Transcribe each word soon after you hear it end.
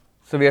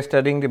So we are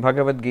studying the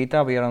Bhagavad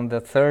Gita. We are on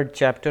the third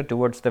chapter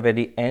towards the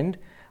very end.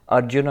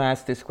 Arjuna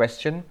asked this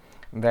question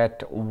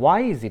that why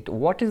is it,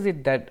 what is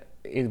it that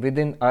is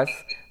within us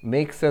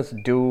makes us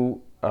do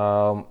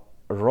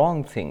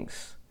wrong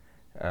things,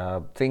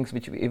 things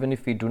which even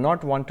if we do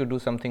not want to do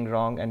something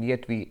wrong and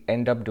yet we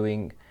end up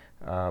doing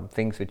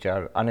things which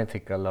are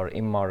unethical or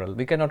immoral.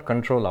 We cannot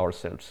control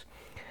ourselves.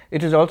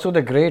 It is also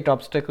the great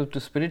obstacle to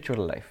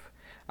spiritual life.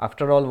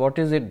 After all, what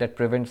is it that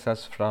prevents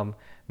us from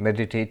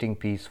meditating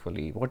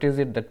peacefully? What is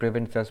it that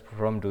prevents us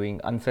from doing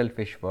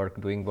unselfish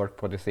work, doing work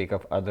for the sake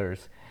of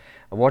others?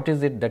 What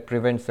is it that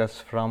prevents us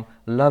from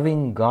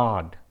loving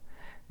God?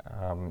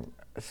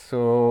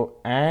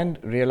 And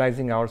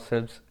realizing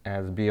ourselves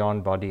as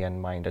beyond body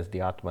and mind, as the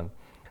Atman.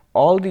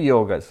 All the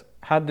yogas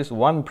have this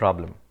one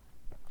problem,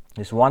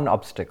 this one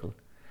obstacle.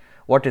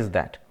 What is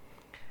that?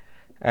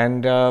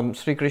 And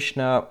Sri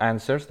Krishna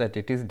answers that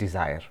it is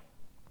desire.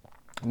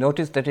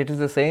 Notice that it is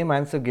the same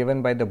answer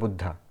given by the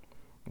Buddha.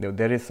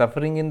 There is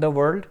suffering in the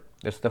world,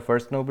 that's the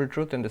first noble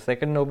truth, and the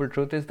second noble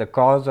truth is the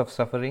cause of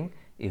suffering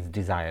is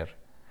desire.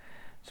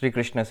 Sri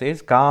Krishna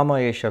says, Kama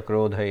esha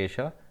krodha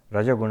esha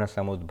rajaguna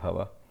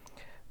samudbhava.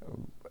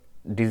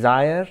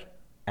 Desire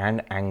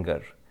and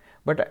anger.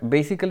 But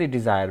basically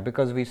desire,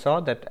 because we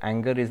saw that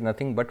anger is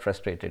nothing but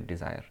frustrated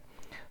desire.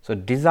 So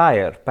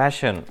desire,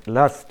 passion,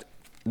 lust,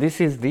 this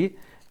is the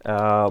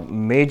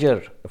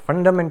major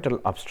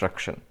fundamental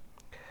obstruction.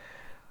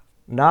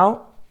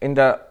 Now, in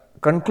the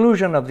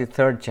conclusion of the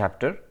third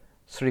chapter,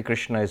 Sri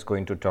Krishna is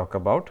going to talk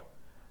about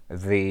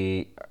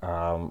the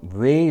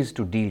ways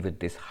to deal with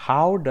this.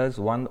 How does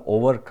one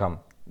overcome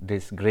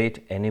this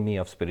great enemy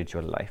of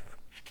spiritual life?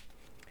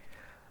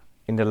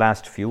 In the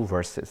last few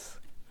verses.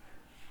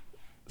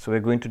 So, we're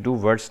going to do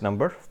verse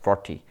number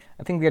 40.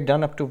 I think we had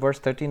done up to verse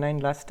 39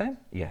 last time.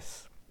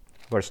 Yes,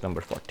 verse number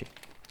 40.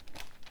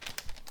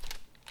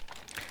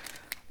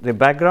 The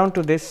background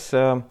to this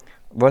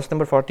verse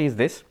number 40 is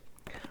this.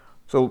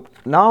 So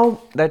now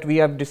that we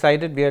have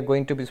decided we are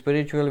going to be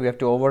spiritual, we have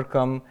to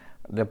overcome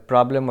the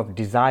problem of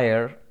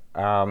desire.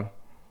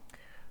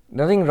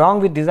 Nothing wrong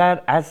with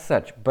desire as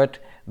such, but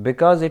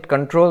because it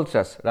controls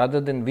us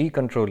rather than we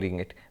controlling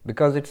it,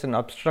 because it's an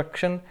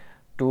obstruction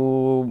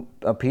to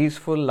a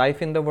peaceful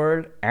life in the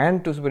world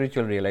and to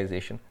spiritual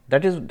realization.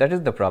 That is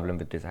the problem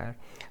with desire.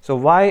 So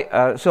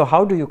why? So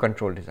how do you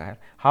control desire?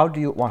 How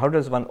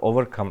does one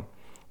overcome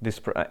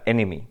this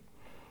enemy?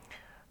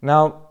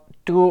 Now,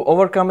 to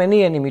overcome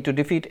any enemy, to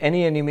defeat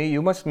any enemy,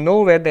 you must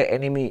know where the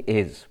enemy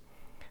is.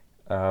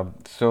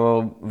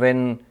 So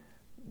when,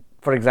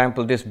 for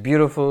example, this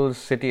beautiful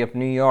city of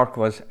New York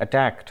was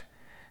attacked,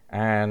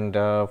 and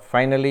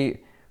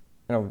finally,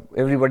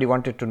 everybody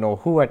wanted to know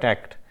who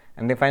attacked,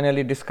 and they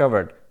finally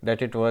discovered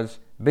that it was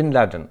Bin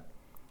Laden.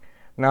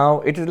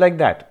 Now, it is like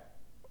that.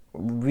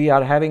 We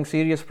are having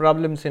serious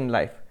problems in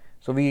life.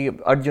 So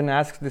Arjuna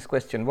asks this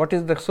question, what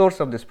is the source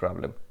of this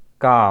problem?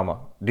 Kama,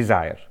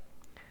 desire.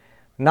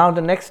 Now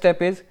the next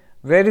step is,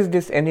 where is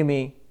this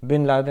enemy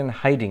Bin Laden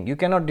hiding? You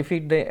cannot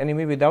defeat the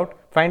enemy without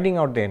finding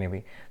out the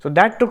enemy. So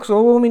that took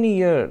so many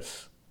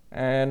years,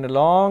 and a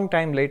long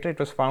time later it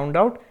was found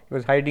out he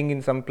was hiding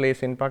in some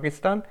place in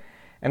Pakistan,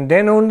 and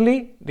then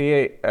only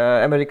the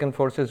American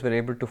forces were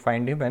able to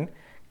find him and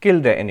kill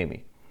the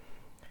enemy.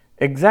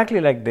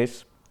 Exactly like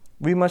this,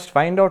 we must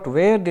find out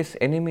where this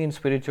enemy in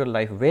spiritual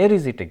life, where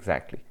is it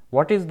exactly?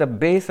 What is the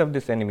base of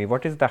this enemy?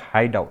 What is the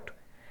hideout?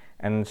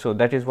 And so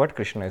that is what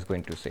Krishna is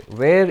going to say.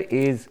 Where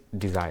is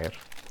desire?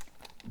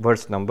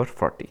 Verse number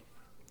 40.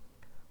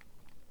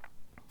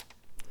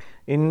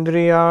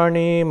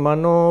 Indriyani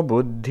mano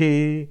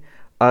buddhi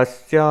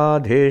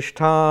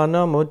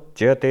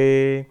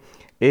asyadhishthanamuchyate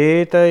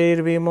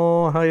etair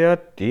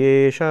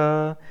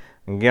vimohayatyesha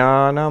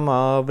jnanam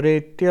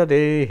avritya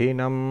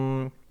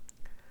dehinam.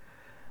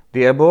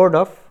 The abode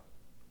of,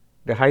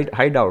 the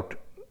hideout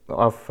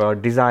of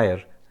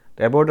desire,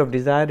 the abode of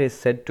desire is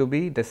said to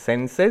be the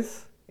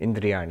senses,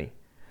 Indriyani,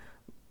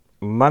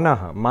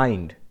 Manaha,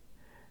 mind,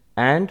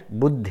 and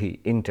Buddhi,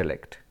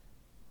 intellect.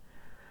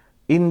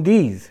 In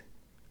these,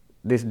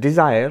 this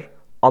desire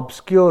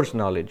obscures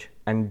knowledge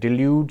and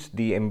deludes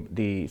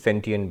the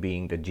sentient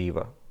being, the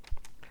jiva.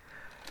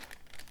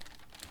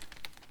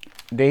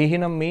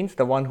 Dehinam means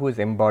the one who is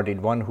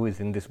embodied, one who is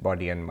in this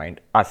body and mind,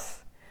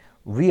 us.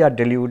 We are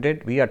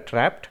deluded, we are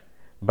trapped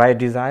by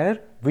desire.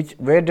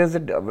 Where has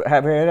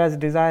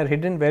desire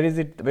hidden? Where is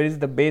it? Where is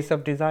the base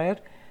of desire?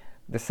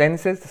 The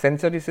senses, the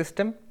sensory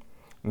system,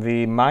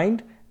 the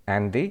mind,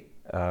 and the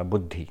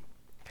buddhi.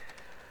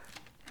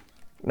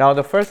 Now,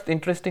 the first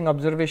interesting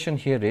observation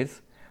here is,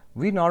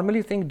 we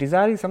normally think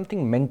desire is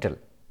something mental.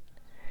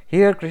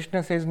 Here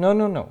Krishna says,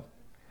 no.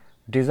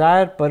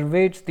 Desire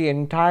pervades the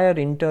entire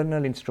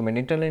internal instrument.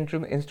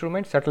 Internal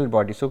instrument, subtle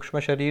body, Sukshma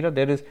Sharira.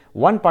 There is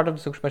one part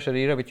of the Sukshma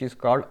Sharira which is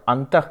called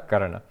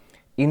Antahkarana,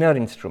 inner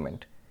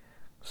instrument.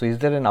 So, is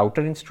there an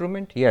outer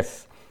instrument?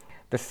 Yes.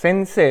 The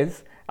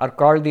senses are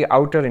called the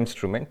outer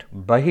instrument,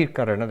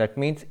 Bahirkarana. That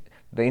means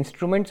the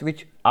instruments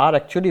which are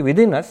actually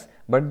within us,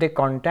 but they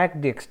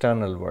contact the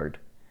external world.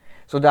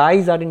 So, the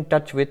eyes are in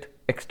touch with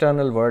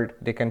external world,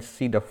 they can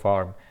see the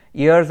form.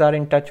 Ears are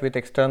in touch with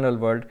external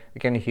world, they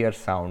can hear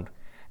sound.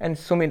 And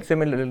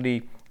similarly,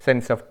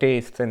 sense of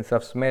taste, sense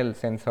of smell,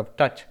 sense of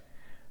touch,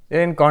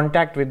 they're in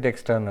contact with the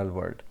external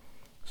world.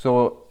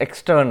 So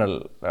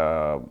external,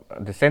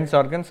 the sense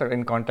organs are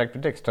in contact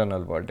with the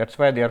external world. That's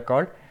why they are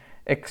called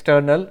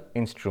external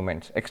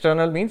instruments.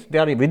 External means they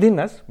are within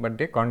us, but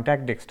they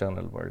contact the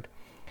external world.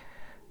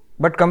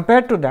 But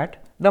compared to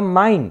that, the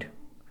mind,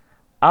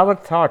 our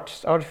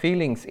thoughts, our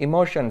feelings,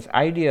 emotions,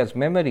 ideas,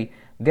 memory,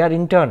 they are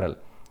internal.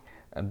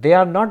 They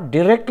are not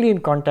directly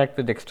in contact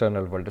with the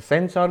external world. The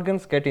sense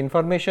organs get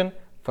information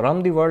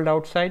from the world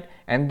outside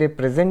and they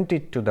present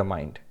it to the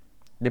mind.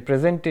 They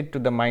present it to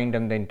the mind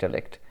and the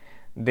intellect.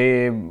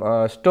 They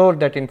store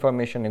that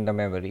information in the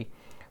memory.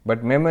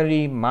 But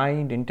memory,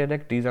 mind,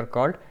 intellect, these are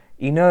called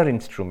inner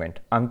instrument,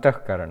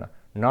 antahkarana,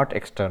 not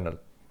external,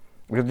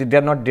 because they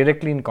are not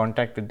directly in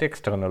contact with the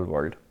external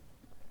world.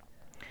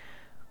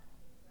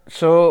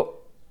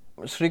 So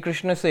Sri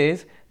Krishna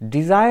says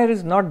desire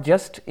is not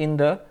just in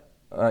the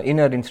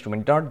inner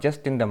instrument, not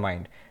just in the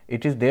mind,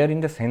 it is there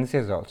in the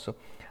senses also.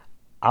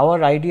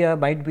 Our idea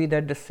might be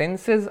that the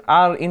senses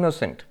are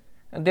innocent,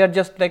 and they are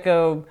just like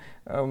a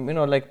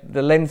like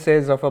the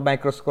lenses of a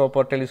microscope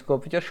or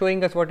telescope which are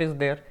showing us what is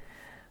there.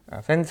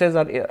 Senses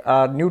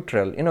are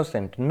neutral,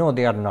 innocent. No,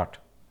 they are not.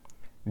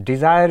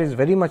 Desire is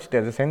very much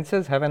there. The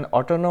senses have an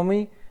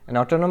autonomy, an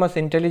autonomous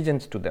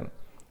intelligence to them,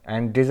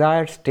 and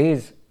desire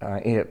stays,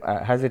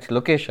 has its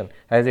location,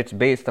 has its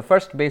base. The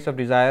first base of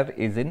desire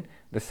is in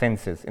the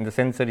senses, in the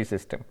sensory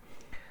system.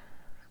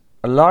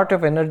 A lot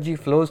of energy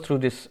flows through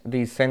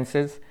these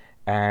senses,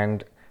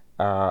 and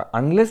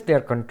unless they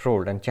are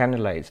controlled and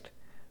channelized,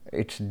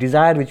 it's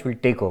desire which will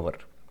take over.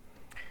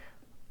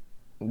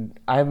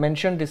 I have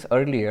mentioned this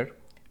earlier.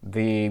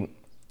 The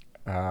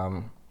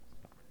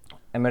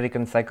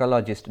American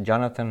psychologist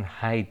Jonathan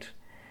Haidt,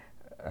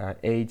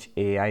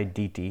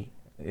 Haidt,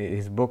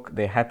 his book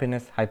The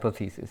Happiness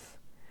Hypothesis,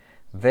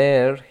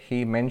 where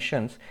he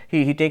mentions,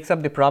 he takes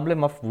up the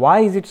problem of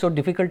why is it so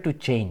difficult to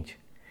change?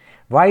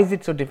 Why is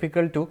it so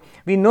difficult to,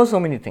 we know so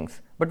many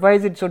things, but why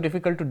is it so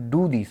difficult to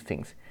do these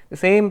things? The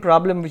same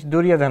problem which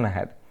Duryodhana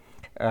had,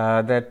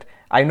 that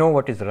I know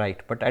what is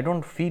right, but I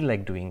don't feel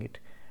like doing it.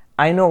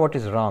 I know what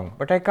is wrong,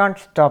 but I can't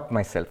stop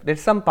myself. There's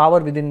some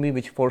power within me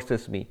which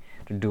forces me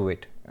to do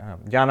it.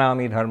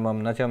 Janami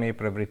dharmam nacha me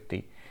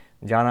pravritti,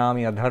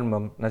 janami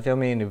adharmam nacha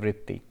me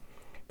nivritti,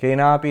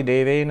 kenapi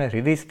devena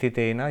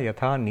hridisthitena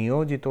yatha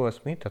niyojito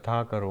asmi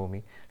tatha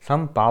karomi.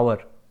 Some power.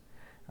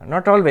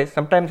 Not always.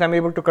 Sometimes I'm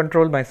able to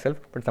control myself,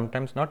 but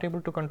sometimes not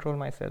able to control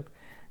myself.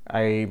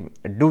 I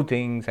do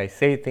things, I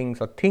say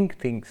things or think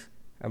things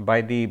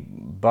by the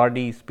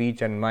body,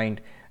 speech and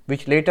mind,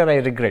 which later I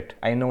regret.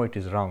 I know it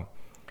is wrong.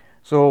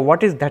 So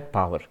what is that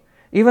power?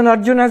 Even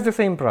Arjuna has the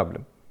same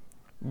problem.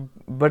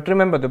 But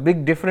remember, the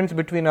big difference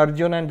between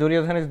Arjuna and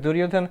Duryodhana is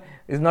Duryodhana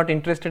is not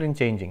interested in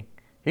changing.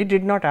 He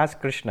did not ask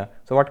Krishna,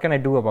 so what can I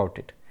do about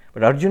it?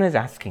 But Arjuna is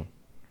asking.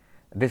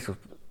 This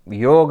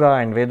yoga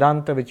and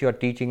Vedanta which you are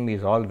teaching me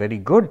is all very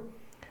good,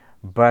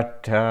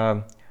 but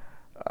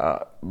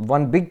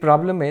one big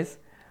problem is,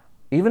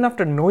 even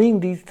after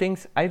knowing these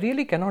things, I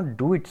really cannot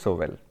do it so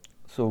well.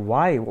 So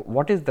why?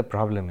 What is the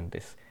problem in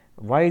this?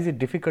 Why is it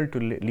difficult to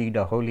lead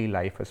a holy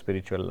life, a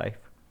spiritual life?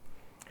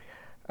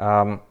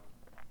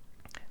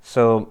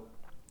 So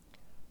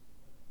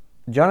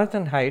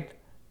Jonathan Haidt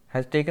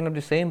has taken up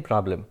the same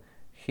problem.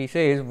 He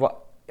says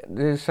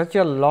there is such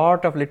a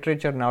lot of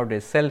literature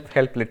nowadays,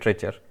 self-help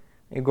literature.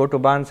 You go to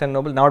Barnes and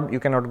Noble, now you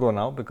cannot go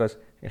now because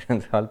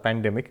it's all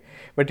pandemic,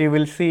 but you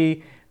will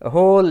see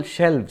whole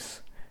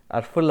shelves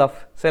are full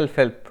of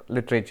self-help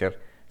literature.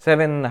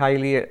 7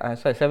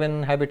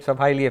 habits of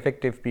highly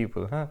effective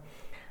people.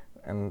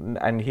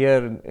 And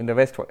here in the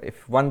West,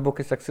 if one book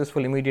is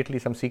successful, immediately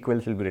some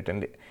sequels will be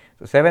written.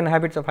 So 7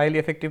 habits of highly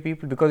effective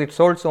people, because it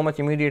sold so much,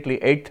 immediately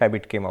 8th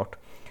habit came out.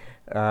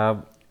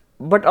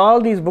 But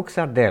all these books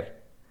are there,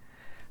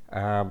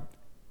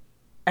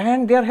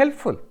 and they are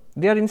helpful,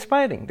 they are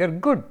inspiring, they are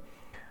good.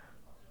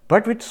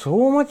 But with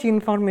so much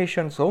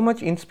information, so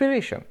much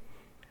inspiration,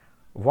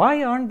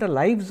 why aren't the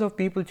lives of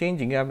people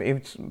changing? If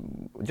it's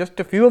just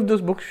a few of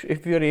those books,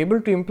 if we are able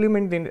to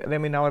implement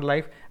them in our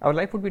life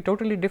would be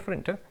totally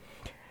different.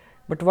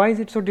 But why is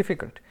it so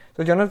difficult?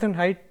 So Jonathan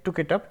Haidt took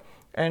it up,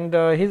 and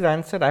his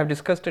answer, I have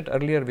discussed it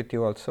earlier with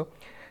you also.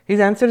 His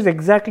answer is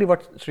exactly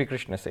what Sri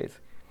Krishna says,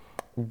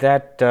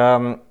 that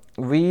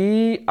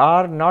we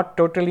are not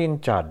totally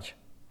in charge.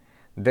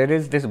 There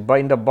is this,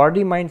 in the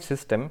body-mind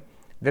system,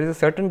 there is a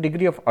certain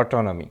degree of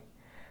autonomy.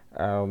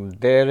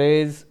 There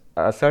is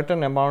a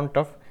certain amount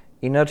of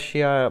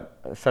inertia,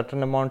 a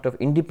certain amount of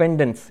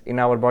independence in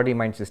our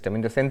body-mind system,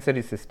 in the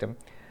sensory system,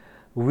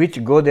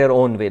 which go their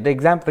own way. The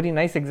very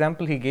nice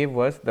example he gave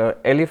was the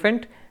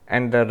elephant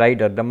and the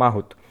rider, the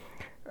mahout.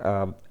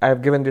 I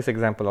have given this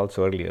example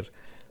also earlier.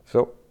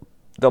 So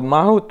the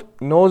mahout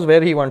knows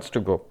where he wants to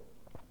go,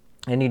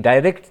 and he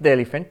directs the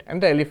elephant,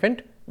 and the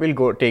elephant will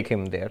go take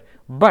him there.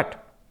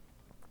 But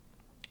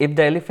if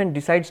the elephant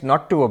decides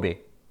not to obey,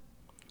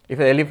 If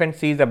an elephant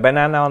sees a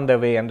banana on the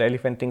way and the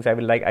elephant thinks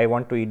I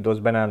want to eat those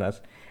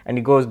bananas, and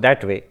he goes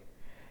that way,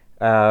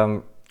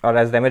 or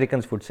as the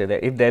Americans would say,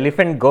 that if the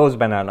elephant goes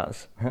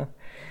bananas,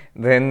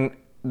 then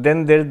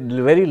there's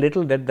very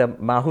little that the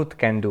mahout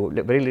can do,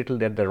 very little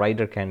that the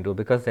rider can do,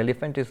 because the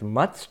elephant is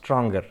much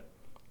stronger.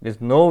 There's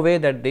no way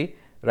that the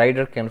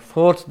rider can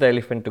force the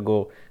elephant to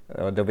go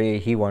the way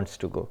he wants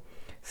to go.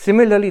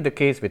 Similarly, the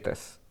case with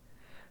us.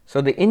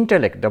 So the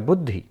intellect, the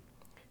buddhi,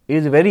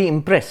 is very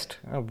impressed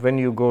when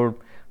you go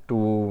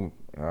to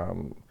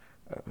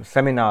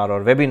seminar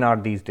or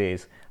webinar these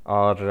days,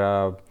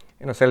 or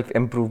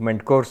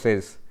self-improvement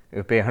courses.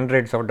 You pay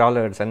hundreds of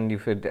dollars, and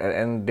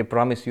they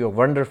promise you a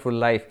wonderful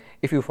life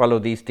if you follow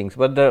these things.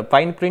 But the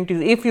fine print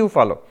is if you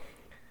follow.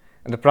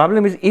 And the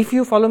problem is, if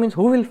you follow means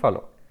who will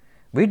follow?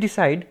 We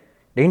decide.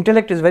 The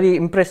intellect is very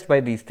impressed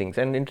by these things,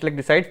 and intellect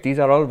decides these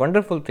are all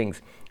wonderful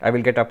things. I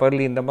will get up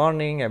early in the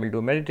morning, I will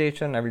do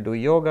meditation, I will do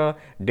yoga,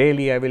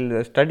 daily I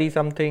will study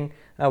something.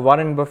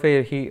 Warren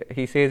Buffett,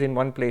 he says in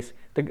one place,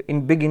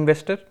 in big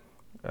investor,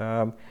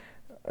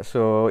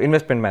 so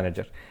investment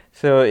manager.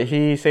 So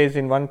he says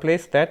in one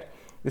place that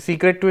the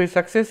secret to his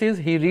success is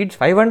he reads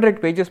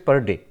 500 pages per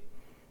day.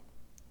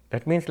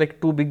 That means like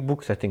 2 big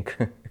books, I think.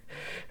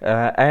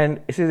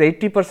 And he says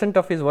 80%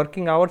 of his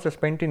working hours are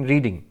spent in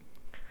reading.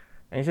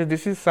 And he says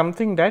this is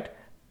something that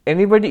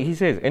anybody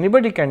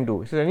can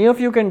do. He says any of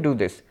you can do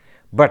this.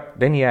 But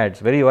then he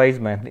adds, very wise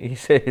man, he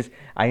says,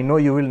 I know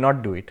you will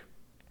not do it.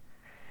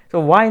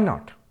 So why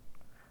not?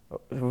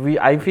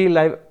 I feel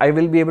I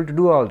will be able to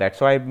do all that.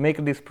 So I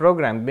make this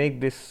program, make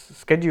this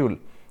schedule.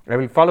 I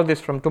will follow this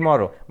from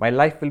tomorrow. My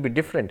life will be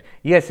different.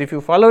 Yes, if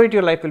you follow it,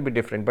 your life will be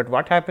different. But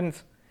what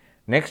happens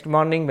next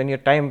morning when your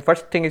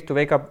first thing is to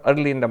wake up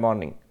early in the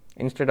morning.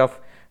 Instead of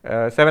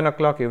 7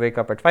 o'clock, you wake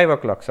up at 5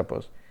 o'clock,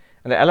 suppose.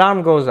 And the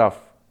alarm goes off.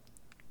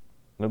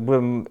 The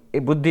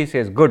buddhi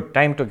says, good,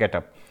 time to get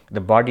up. The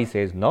body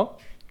says, no.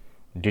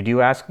 Did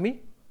you ask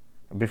me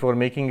before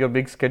making your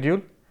big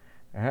schedule?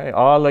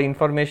 All the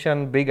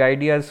information, big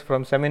ideas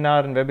from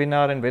seminar and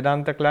webinar and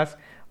Vedanta class,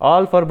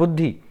 all for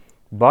buddhi.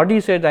 Body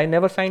said, I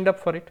never signed up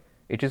for it.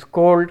 It is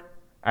cold.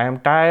 I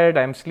am tired.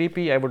 I am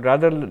sleepy. I would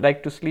rather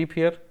like to sleep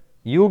here.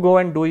 You go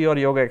and do your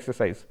yoga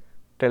exercise,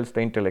 tells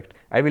the intellect.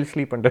 I will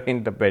sleep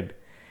in the bed.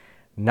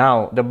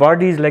 Now, the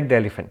body is like the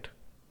elephant.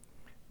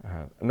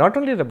 Not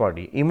only the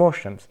body,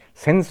 emotions,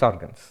 sense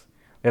organs,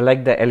 they're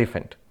like the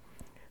elephant.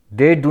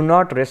 They do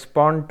not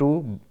respond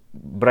to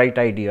bright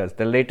ideas,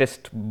 the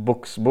latest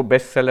books,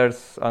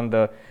 bestsellers on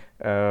the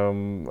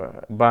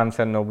Barnes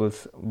and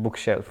Noble's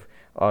bookshelf,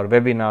 or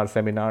webinars,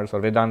 seminars, or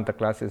Vedanta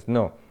classes.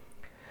 No.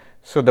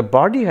 So the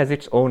body has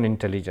its own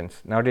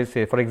intelligence. Nowadays,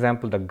 say, for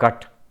example, the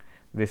gut.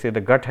 They say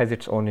the gut has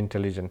its own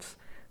intelligence.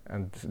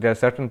 And there are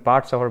certain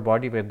parts of our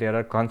body where there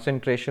are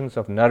concentrations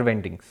of nerve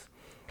endings.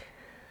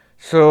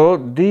 So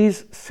the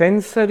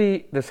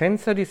sensory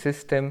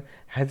system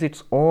has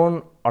its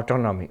own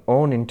autonomy,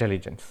 own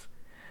intelligence.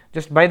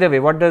 Just by the way,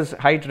 what does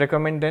Haidt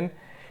recommend then?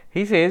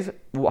 He says,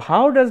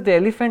 how does the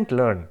elephant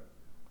learn?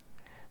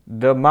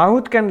 The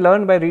mahout can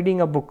learn by reading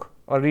a book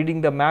or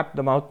reading the map.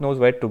 The mouth knows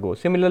where to go.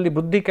 Similarly,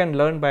 buddhi can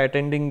learn by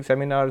attending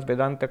seminars,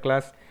 Vedanta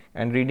class,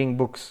 and reading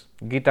books,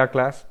 Gita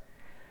class.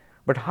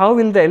 But how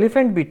will the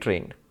elephant be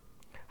trained?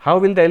 How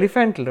will the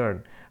elephant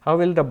learn? How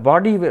will the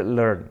body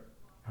learn?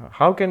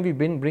 How can we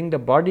bring the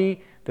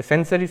body, the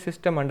sensory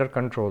system under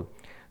control?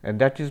 And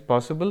that is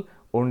possible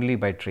only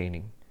by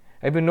training.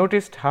 Have you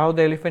noticed how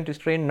the elephant is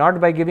trained?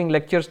 Not by giving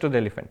lectures to the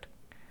elephant,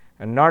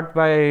 and not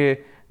by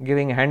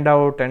giving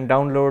handout and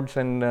downloads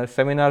and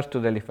seminars to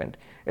the elephant.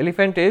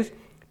 Elephant is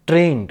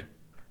trained.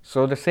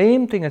 So the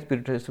same thing has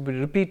to be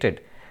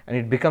repeated, and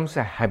it becomes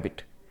a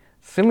habit.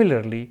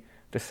 Similarly,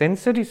 the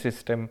sensory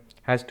system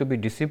has to be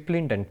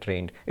disciplined and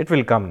trained. It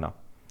will come now.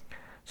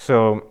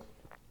 So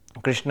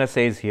Krishna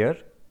says here,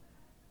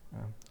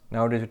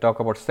 nowadays we talk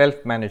about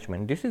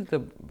self-management. This is the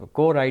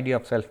core idea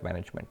of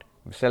self-management.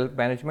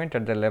 Self-management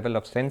at the level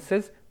of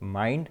senses,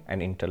 mind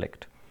and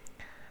intellect.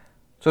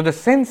 So the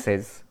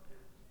senses,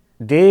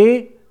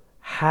 they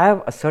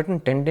have a certain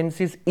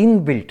tendencies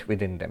inbuilt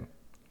within them.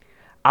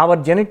 Our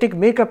genetic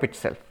makeup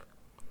itself.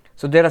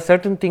 So there are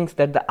certain things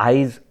that the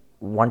eyes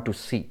want to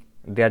see.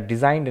 They are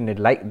designed in it,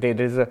 like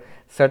there is a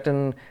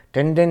certain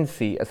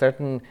tendency, a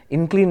certain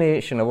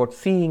inclination about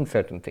seeing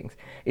certain things.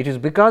 It is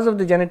because of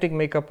the genetic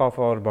makeup of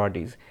our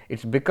bodies.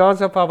 It's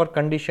because of our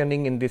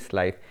conditioning in this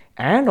life,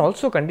 and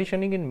also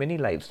conditioning in many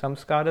lives,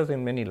 samskaras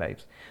in many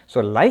lives.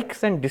 So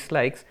likes and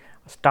dislikes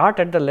start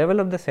at the level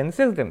of the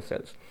senses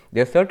themselves.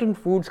 There are certain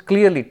foods,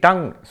 clearly,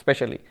 tongue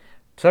especially,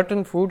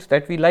 certain foods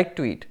that we like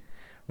to eat.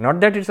 Not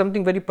that it's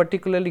something very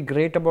particularly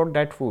great about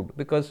that food,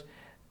 because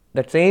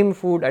that same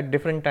food at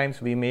different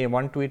times we may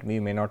want to eat, we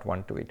may not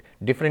want to eat.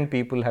 Different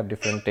people have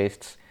different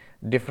tastes,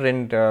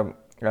 different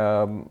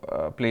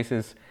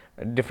places,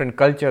 different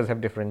cultures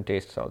have different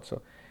tastes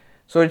also.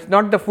 So it's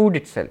not the food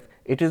itself,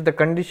 it is the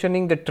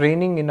conditioning, the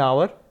training in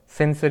our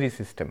sensory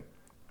system.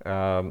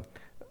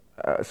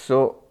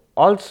 So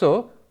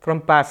also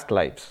from past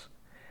lives.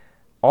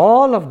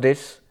 All of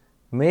this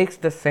makes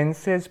the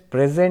senses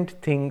present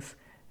things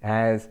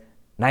as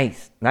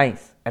nice,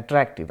 nice,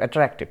 attractive,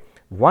 attractive.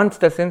 Once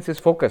the sense is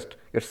focused,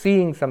 you're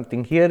seeing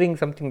something, hearing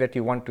something that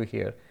you want to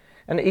hear.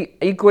 And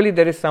equally,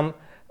 there is some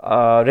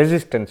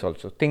resistance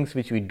also, things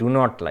which we do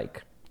not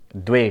like.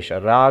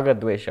 Dvesha, raga,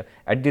 dvesha,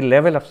 at the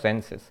level of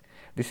senses.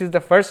 This is the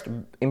first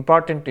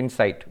important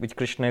insight which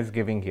Krishna is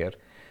giving here.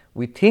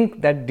 We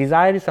think that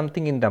desire is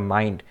something in the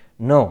mind.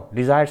 No,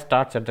 desire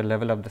starts at the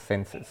level of the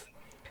senses.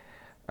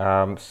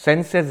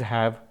 Senses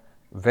have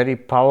very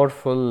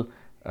powerful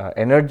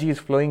energies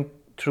flowing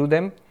through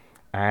them,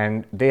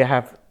 and they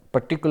have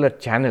particular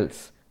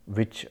channels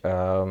which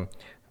are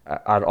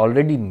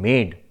already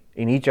made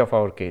in each of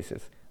our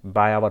cases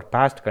by our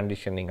past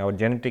conditioning, our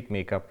genetic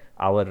makeup,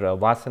 our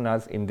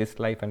vasanas in this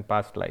life and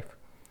past life.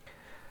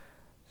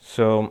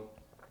 So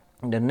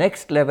the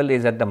next level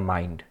is at the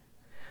mind.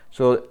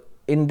 So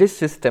in this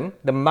system,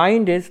 the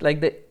mind is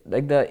like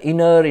the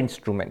inner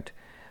instrument.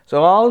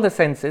 So all the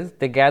senses,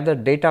 they gather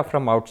data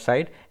from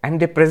outside and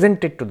they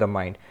present it to the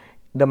mind.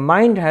 The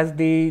mind has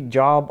the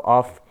job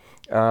of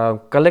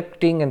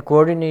collecting and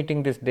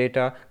coordinating this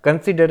data,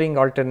 considering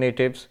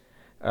alternatives,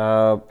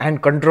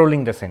 and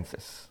controlling the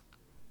senses.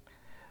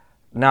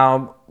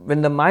 Now,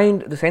 when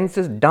the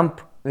senses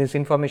dump this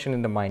information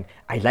in the mind,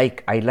 I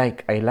like.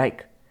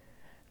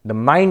 The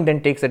mind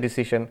then takes a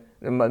decision.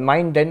 The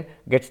mind then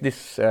gets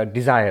this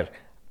desire.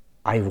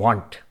 I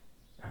want.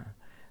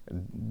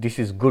 This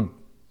is good.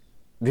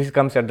 This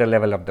comes at the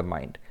level of the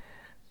mind.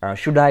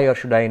 Should I or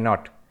should I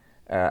not?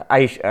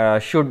 I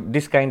should,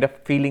 this kind of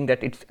feeling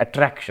that it's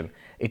attraction.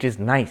 It is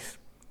nice.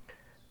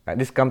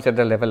 This comes at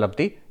the level of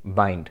the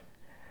mind.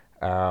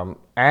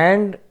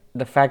 And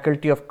the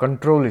faculty of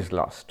control is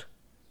lost.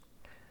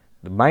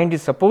 The mind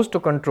is supposed to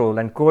control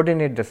and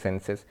coordinate the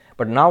senses,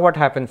 but now what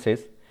happens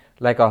is,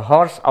 like a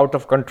horse out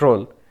of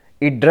control,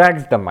 it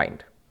drags the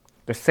mind.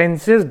 The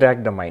senses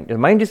drag the mind. The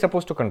mind is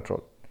supposed to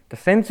control. The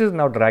senses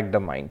now drag the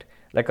mind,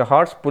 like a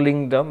horse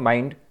pulling the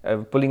mind,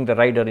 pulling the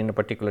rider in a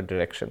particular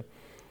direction.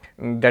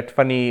 That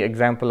funny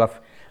example of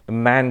the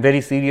man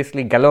very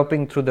seriously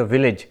galloping through the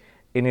village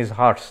in his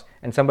horse,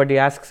 and somebody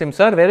asks him,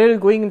 "Sir, where are you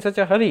going in such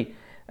a hurry?"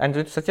 and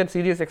with such a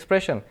serious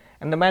expression.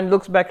 And the man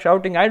looks back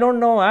shouting, "I don't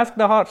know, ask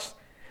the horse."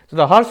 So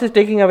the horse is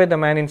taking away the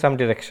man in some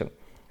direction.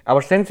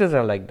 Our senses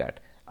are like that.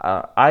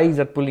 Eyes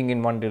are pulling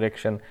in one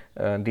direction,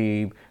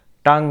 the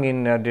tongue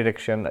in a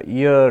direction,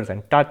 ears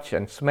and touch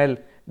and smell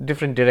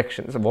different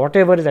directions.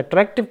 Whatever is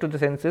attractive to the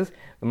senses,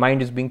 the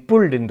mind is being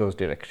pulled in those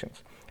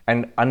directions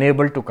and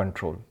unable to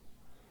control.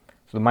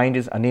 So the mind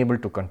is unable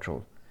to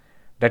control.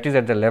 That is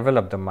at the level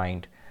of the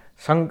mind.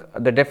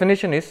 The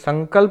definition is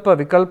sankalpa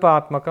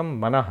vikalpa atmakam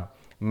manaha.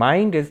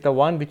 Mind is the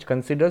one which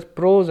considers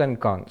pros and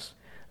cons.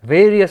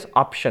 Various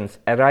options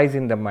arise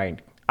in the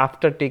mind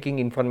after taking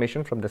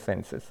information from the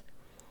senses.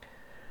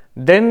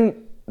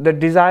 Then the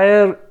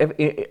desire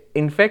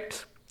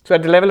infects. So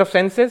at the level of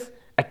senses,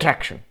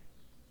 attraction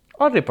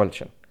or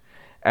repulsion.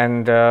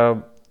 And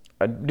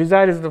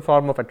desire is the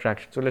form of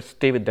attraction. So let's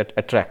stay with that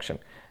attraction.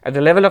 At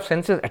the level of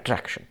senses,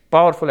 attraction,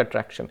 powerful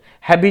attraction,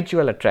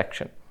 habitual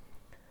attraction.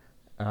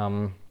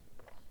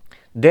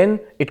 Then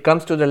it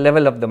comes to the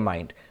level of the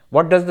mind.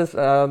 What does this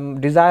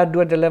desire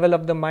do at the level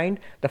of the mind?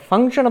 The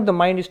function of the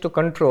mind is to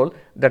control.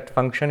 That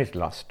function is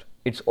lost.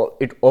 It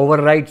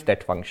overrides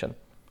that function.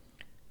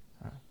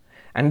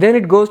 And then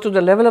it goes to the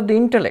level of the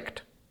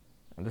intellect.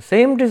 The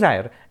same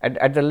desire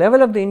at the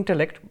level of the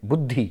intellect,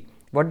 buddhi.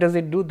 What does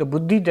it do? The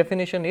buddhi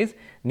definition is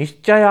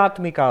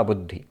nischayatmika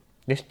buddhi.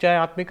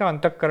 Nischayatmika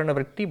antakarana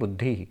vritti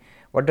buddhi.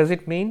 What does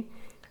it mean?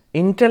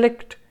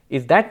 Intellect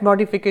is that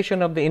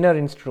modification of the inner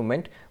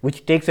instrument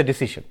which takes a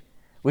decision,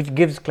 which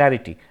gives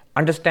clarity,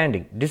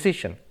 understanding,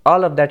 decision.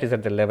 All of that is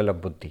at the level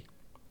of buddhi.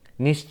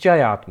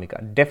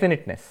 Nischayatmika,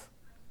 definiteness.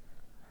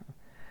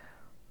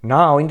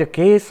 Now, in the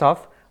case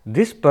of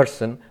this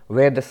person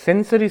where the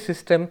sensory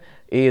system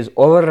is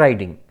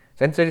overriding,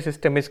 sensory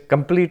system is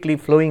completely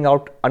flowing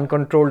out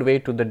uncontrolled way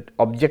to the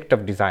object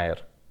of desire,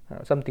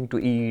 something to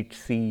eat,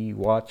 see,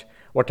 watch,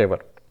 whatever,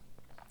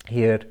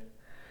 hear,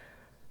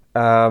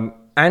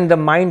 and the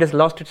mind has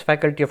lost its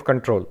faculty of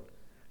control.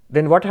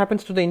 Then what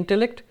happens to the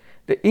intellect?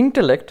 The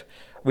intellect,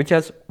 which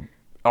has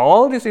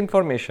all this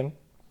information,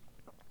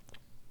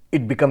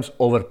 it becomes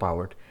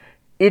overpowered.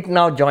 It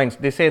now joins.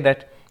 They say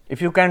that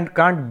if you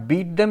can't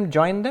beat them,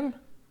 join them.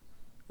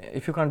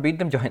 If you can't beat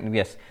them, join them.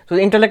 Yes. So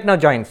the intellect now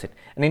joins it.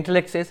 And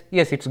intellect says,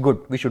 yes, it's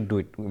good. We should do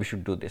it. We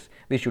should do this.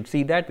 We should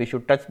see that. We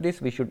should touch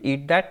this. We should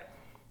eat that.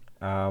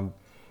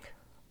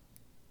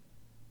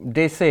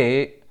 They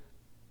say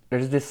there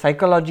is this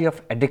psychology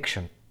of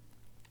addiction.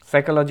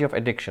 Psychology of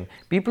addiction.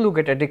 People who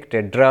get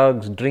addicted,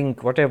 drugs,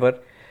 drink, whatever,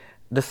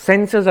 the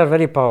senses are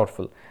very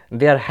powerful.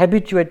 They are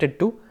habituated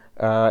to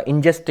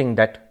ingesting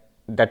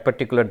that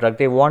particular drug.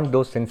 They want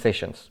those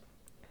sensations.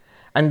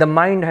 And the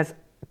mind has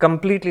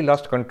completely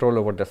lost control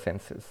over the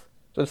senses.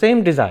 So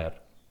same desire.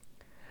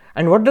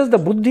 And what does the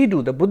buddhi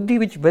do? The buddhi,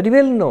 which very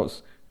well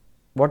knows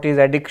what is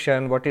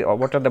addiction, what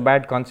are the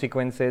bad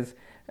consequences,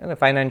 and the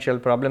financial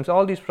problems,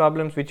 all these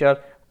problems which are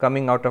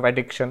coming out of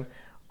addiction,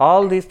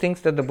 all these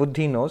things that the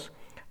buddhi knows.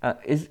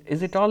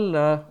 Is it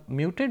all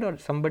muted or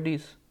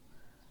somebody's?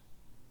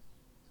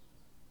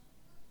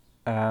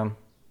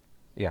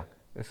 Yeah,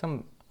 there's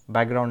some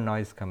background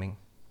noise coming.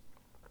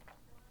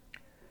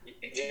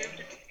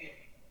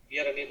 We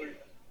are able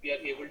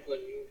to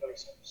unmute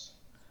ourselves.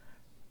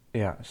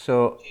 Yeah,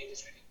 so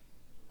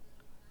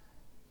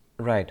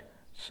right.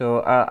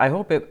 So I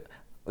hope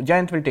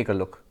Jayant will take a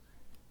look.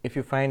 If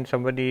you find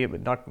somebody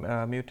not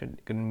muted,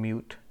 you can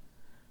mute.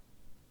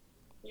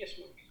 Yes,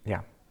 ma'am.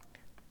 Yeah.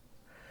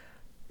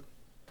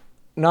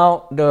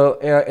 Now,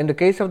 in the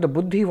case of the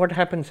buddhi, what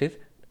happens is,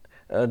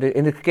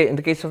 in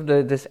the case of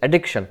this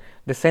addiction,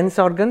 the sense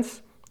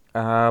organs,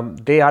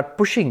 they are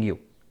pushing you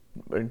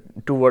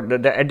toward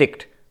the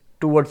addict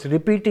towards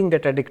repeating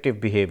that addictive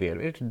behavior.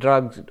 It's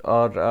drugs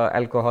or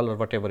alcohol or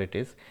whatever it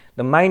is.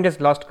 The mind has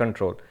lost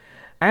control,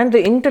 and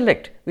the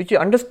intellect, which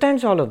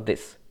understands all of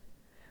this,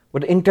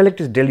 but the intellect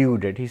is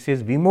deluded. He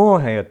says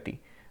vimohayati.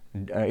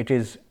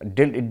 It's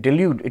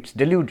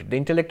deluded. The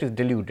intellect is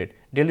deluded.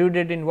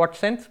 Deluded in what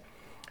sense?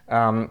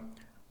 The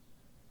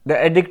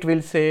addict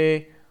will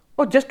say,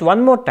 oh, just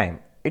one more time.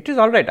 It is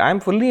all right. I am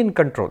fully in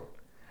control.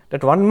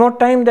 That one more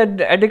time that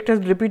the addict has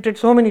repeated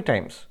so many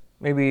times,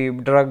 maybe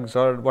drugs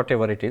or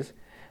whatever it is,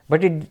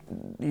 but it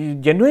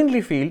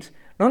genuinely feels,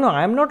 no,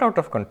 I am not out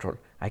of control.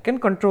 I can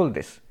control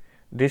this.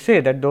 They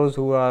say that those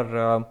who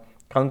are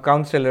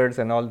counselors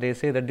and all, they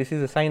say that this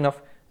is a sign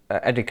of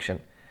addiction.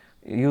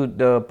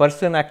 The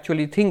person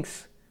actually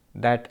thinks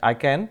that I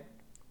can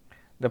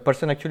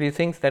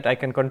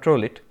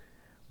control it,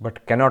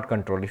 but cannot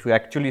control. If you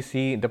actually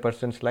see the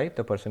person's life,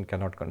 the person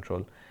cannot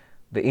control.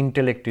 The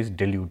intellect is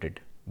deluded.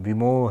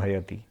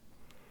 Vimohayati.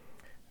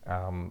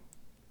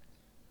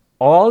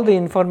 All the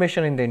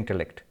information in the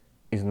intellect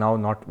is now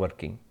not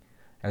working.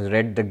 Has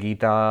read the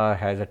Gita,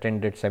 has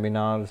attended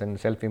seminars and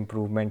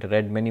self-improvement,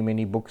 read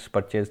many books,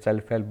 purchased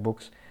self-help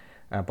books,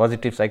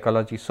 positive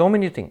psychology, so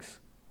many things,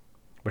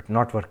 but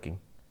not working.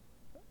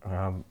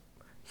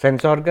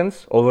 Sense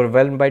organs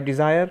overwhelmed by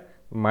desire,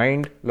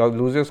 mind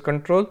loses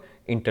control,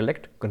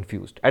 intellect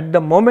confused. At the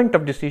moment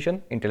of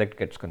decision, intellect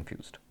gets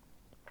confused.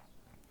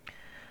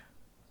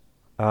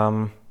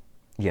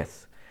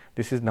 Yes,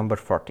 this is number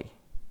 40.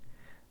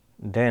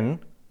 Then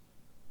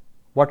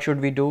what should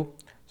we do?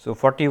 So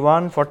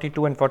 41,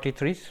 42 and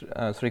 43,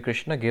 Sri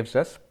Krishna gives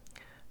us,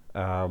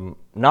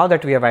 now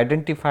that we have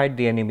identified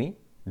the enemy,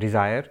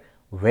 desire,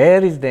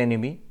 where is the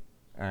enemy?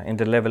 In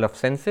the level of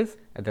senses,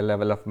 at the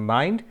level of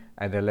mind,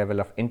 at the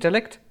level of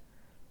intellect.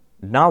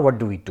 Now what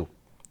do we do?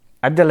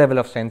 At the level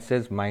of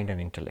senses, mind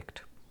and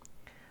intellect.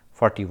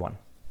 41.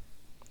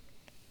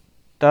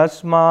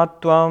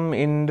 Tasmat tvam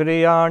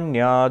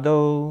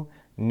indriyanyado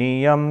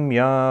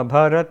niyamya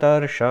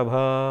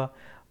bharatarshava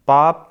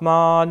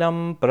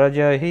papmanam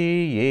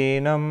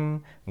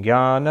prajahiyenam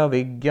jnana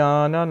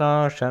vijnana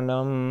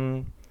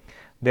nashanam.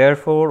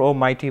 Therefore, O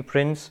mighty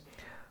prince,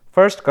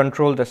 first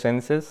control the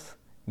senses,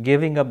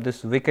 giving up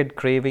this wicked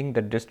craving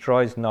that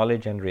destroys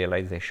knowledge and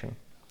realization.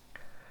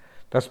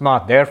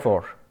 Tasmat,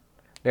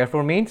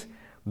 therefore means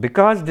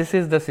because this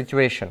is the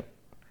situation,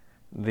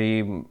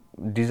 the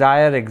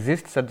desire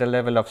exists at the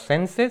level of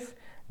senses,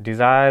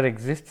 desire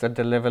exists at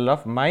the level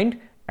of mind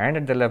and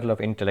at the level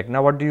of intellect.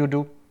 Now what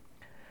do?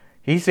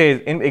 He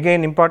says,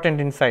 again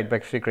important insight by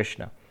Sri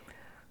Krishna,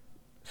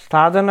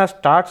 sadhana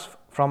starts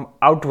from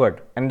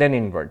outward and then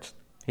inwards.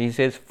 He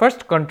says,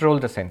 first control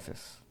the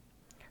senses.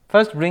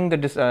 First bring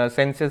the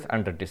senses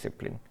under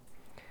discipline.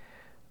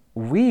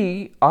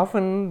 We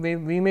often,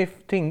 we may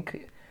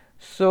think,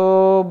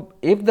 so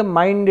if the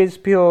mind is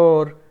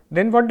pure,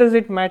 then what does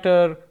it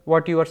matter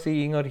what you are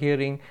seeing or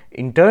hearing?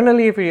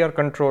 Internally, if we are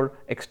controlled,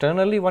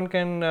 externally one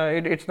can,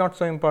 it's not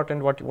so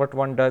important what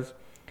one does.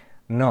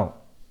 No.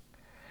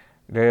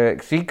 The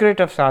secret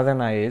of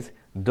sadhana is,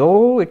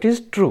 though it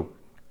is true,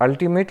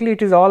 ultimately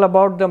it is all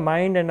about the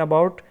mind and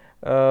about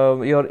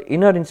your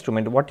inner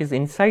instrument. What is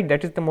inside,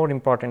 that is the more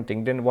important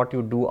thing than what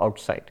you do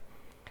outside.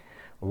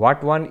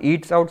 What one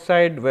eats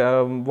outside,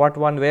 what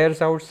one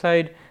wears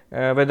outside,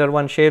 whether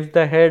one shaves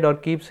the head or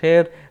keeps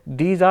hair,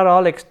 these are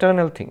all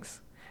external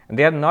things.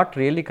 They are not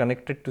really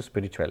connected to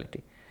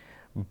spirituality.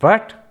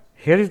 But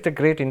here is the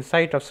great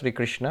insight of Sri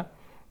Krishna,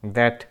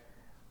 that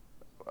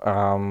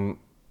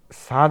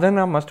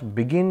sadhana must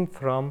begin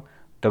from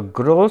the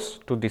gross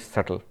to the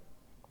subtle,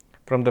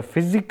 from the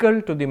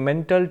physical to the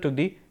mental to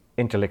the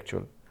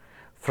intellectual,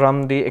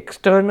 from the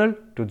external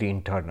to the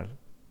internal.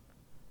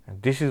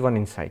 And this is one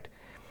insight.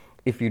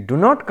 If you do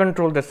not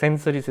control the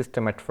sensory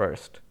system at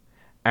first,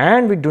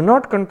 and we do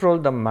not control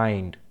the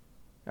mind,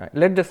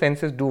 let the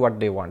senses do what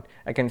they want.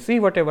 I can see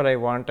whatever I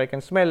want, I can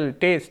smell,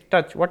 taste,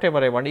 touch, whatever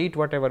I want, eat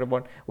whatever I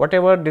want,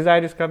 whatever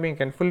desire is coming, I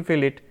can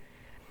fulfill it.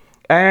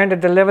 And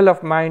at the level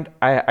of mind,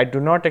 I do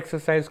not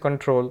exercise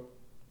control.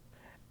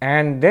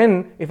 And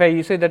then if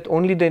I say that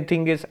only the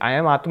thing is I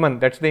am Atman,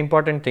 that's the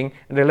important thing,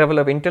 at the level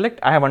of intellect,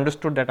 I have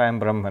understood that I am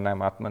Brahman, I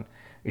am Atman,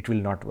 it will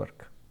not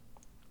work.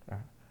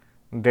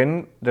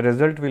 Then the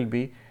result will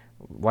be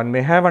One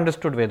may have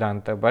understood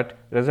Vedanta, but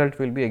result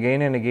will be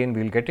again and again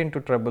we will get into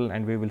trouble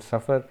and we will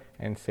suffer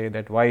and say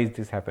that why is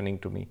this happening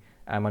to me?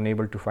 I am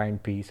unable to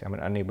find peace, I am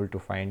unable to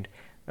find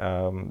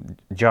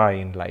joy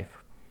in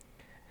life.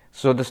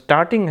 So the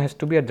starting has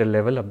to be at the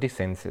level of the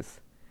senses.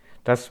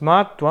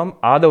 Tasmat tvam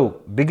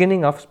adau,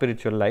 beginning of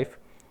spiritual life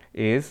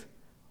is,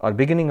 or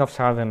beginning of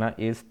sadhana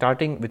is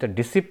starting with a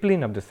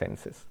discipline of the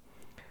senses.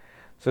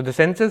 So the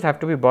senses have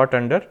to be brought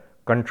under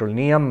control,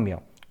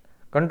 niyamya.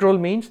 Control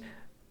means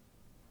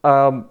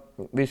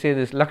we say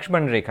this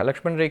Lakshman Rekha.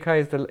 Lakshman Rekha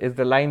is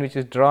the line which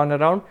is drawn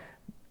around.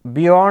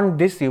 Beyond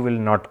this you will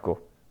not go.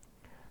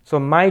 So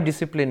my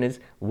discipline is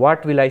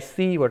what will I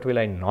see, what will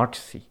I not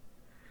see?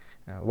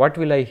 What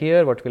will I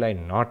hear, what will I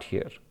not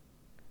hear?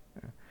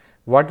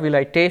 What will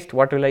I taste,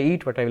 what will I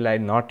eat, what will I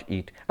not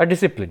eat? A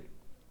discipline.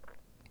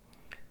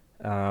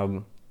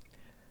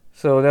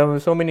 So there were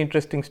so many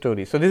interesting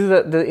stories. So this is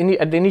at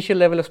the initial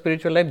level of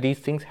spiritual life, these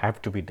things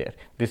have to be there.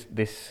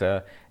 This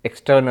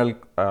external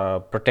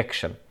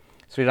protection.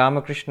 Sri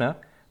Ramakrishna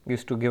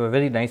used to give a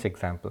very nice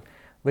example.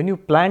 When you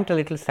plant a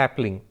little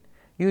sapling,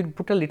 you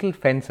put a little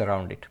fence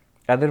around it.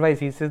 Otherwise,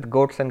 he says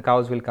goats and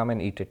cows will come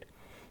and eat it.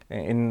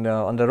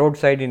 On the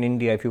roadside in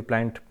India, if you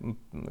plant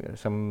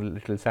some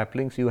little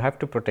saplings, you have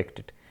to protect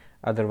it.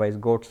 Otherwise,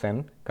 goats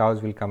and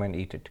cows will come and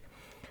eat it.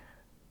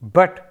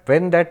 But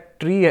when that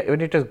tree, when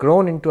it has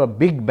grown into a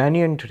big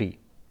banyan tree,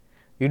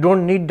 you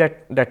don't need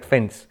that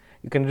fence.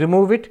 You can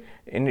remove it,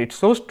 and it's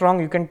so strong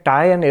you can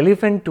tie an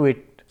elephant to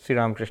it, Sri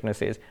Ramakrishna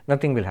says,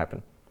 nothing will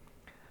happen.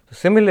 So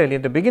similarly,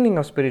 at the beginning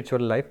of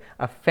spiritual life,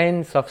 a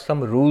fence of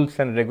some rules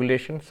and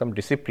regulations, some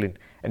discipline,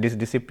 and this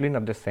discipline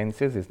of the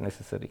senses is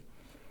necessary.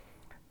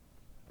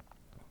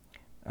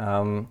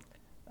 I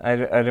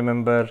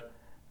remember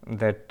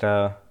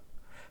that,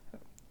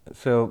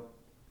 so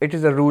it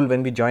is a rule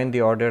when we join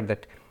the order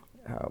that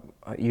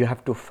you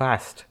have to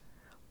fast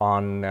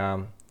on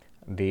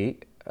the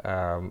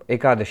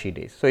Ekadashi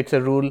days. So it's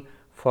a rule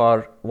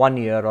for 1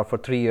 year or for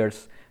 3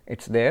 years,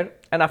 it's there.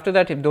 And after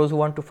that, if those who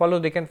want to follow,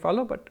 they can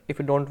follow, but if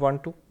you don't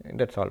want to,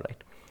 that's all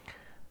right.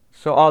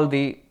 So all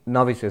the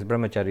novices,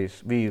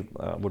 brahmacharis, we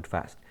would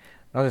fast.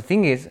 Now the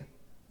thing is,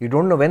 you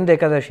don't know when the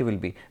Ekadashi will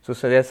be. So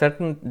there are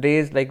certain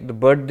days like the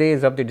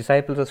birthdays of the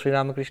disciples of Sri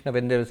Ramakrishna,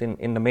 when there is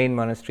in the main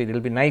monastery, there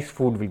will be nice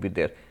food will be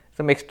there.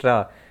 Some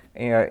extra,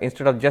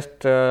 instead of just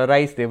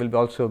rice, there will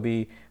also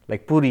be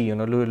like puri,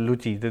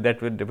 luchi,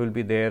 that will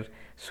be there,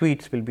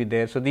 sweets will be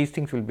there. So these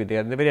things will be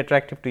there. They're very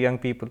attractive to young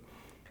people.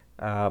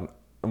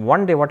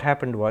 One day what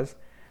happened was,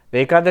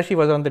 the Ekadashi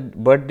was on the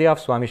birthday of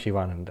Swami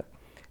Shivananda.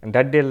 And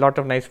that day a lot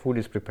of nice food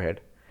is prepared.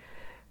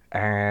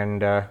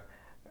 And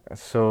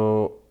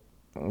so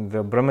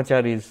the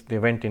brahmacharis, they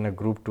went in a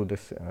group to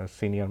this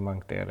senior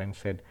monk there and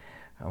said,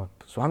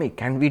 Swami,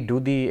 can we do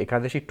the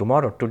Ekadashi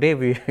tomorrow?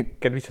 Today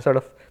can we sort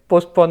of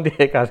postpone the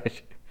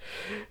Ekadashi?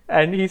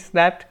 And he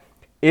snapped,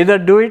 either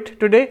do it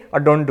today or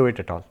don't do it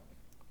at all.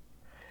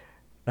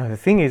 Now the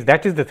thing is,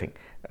 that is the thing.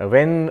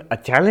 When a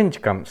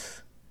challenge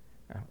comes,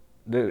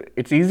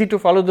 it's easy to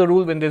follow the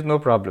rule when there's no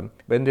problem.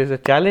 When there's a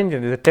challenge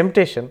and there's a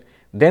temptation,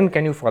 then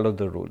can you follow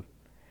the rule?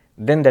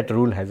 Then that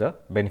rule has a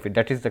benefit.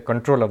 That is the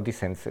control of the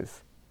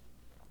senses.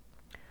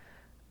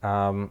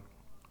 Swami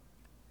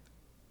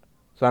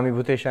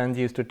Bhuteshanji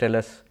used to tell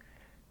us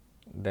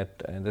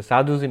that the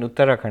sadhus in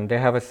Uttarakhand, they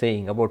have a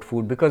saying about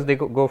food, because they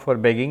go for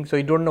begging, so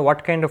you don't know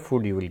what kind of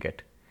food you will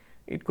get.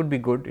 It could be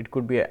good, it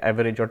could be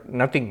average or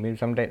nothing, maybe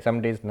some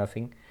days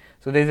nothing.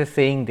 So there is a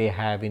saying they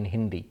have in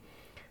Hindi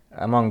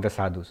among the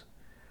sadhus.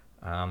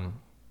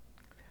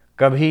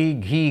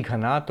 Kabhi ghee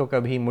ghana to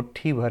kabhi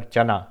muthi bhar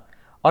chana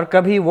or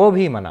kabhi wo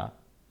bhi mana.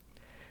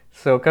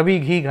 So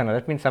kabhi ghee ghana,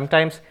 that means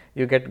sometimes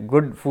you get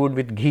good food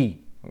with ghee,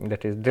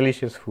 that is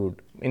delicious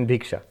food in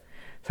bhiksha.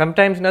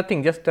 Sometimes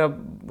nothing, just a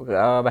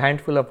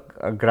handful of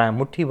gram,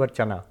 muthi bhar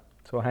chana,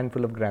 so a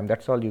handful of gram,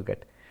 that's all you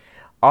get.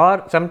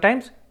 Or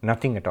sometimes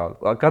nothing at all,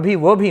 or kabhi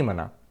wo bhi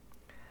mana.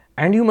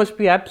 And you must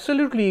be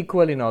absolutely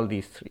equal in all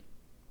these three.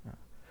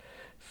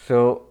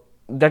 So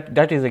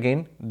that is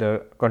again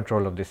the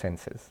control of the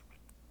senses.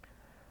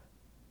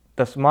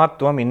 Tasmat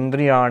tvam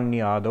indriyani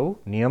adau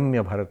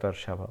niyamya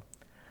bharatarshava.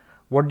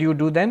 What do you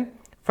do then?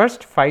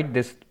 First fight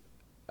this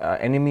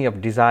enemy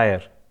of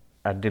desire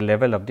at the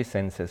level of the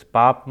senses.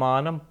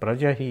 Papmanam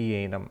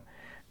prajahiyenam.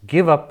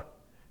 Give up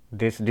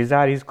this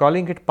desire. He is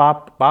calling it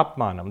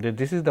papmanam.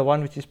 This is the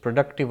one which is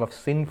productive of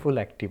sinful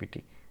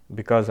activity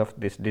because of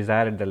this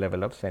desire at the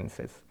level of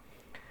senses.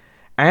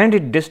 And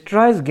it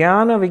destroys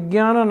jnana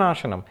vijnana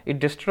nashanam. It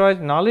destroys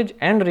knowledge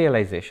and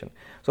realization.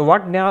 So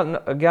what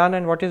jnana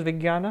and what is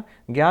vijnana?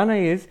 Jnana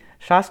is,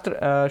 Shastra,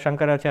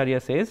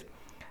 Shankaracharya says,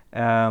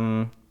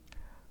 jnanam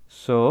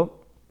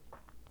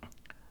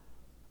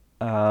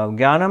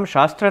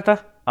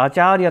shastrata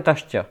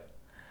acharyatascha.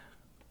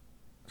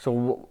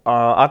 So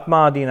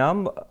atma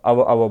adinam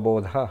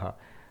avabodha.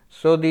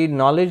 So the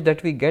knowledge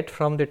that we get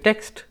from the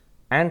text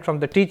and from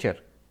the teacher,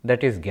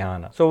 that is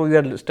jnana. So we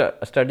are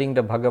studying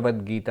the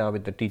Bhagavad Gita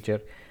with the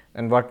teacher,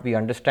 and what we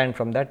understand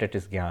from that, that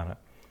is jnana.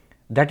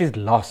 That is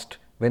lost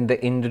when the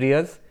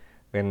indriyas,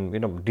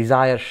 when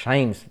desire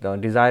shines, the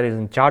desire is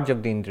in charge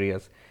of the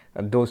indriyas,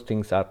 those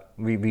things are,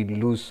 we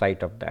lose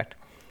sight of that.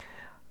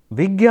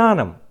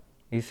 Vijnanam,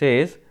 he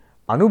says,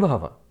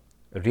 anubhava,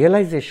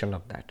 realization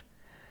of that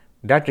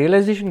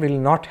realization will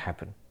not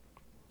happen.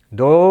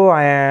 Though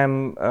I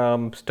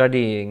am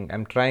studying, I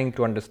am trying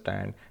to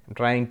understand, I am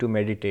trying to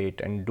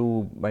meditate and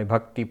do my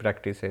bhakti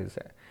practices,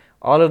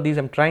 all of these I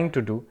am trying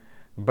to do,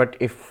 but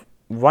if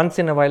once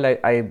in a while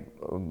I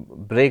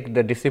break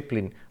the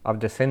discipline of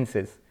the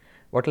senses,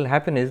 what will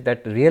happen is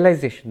that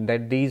realization,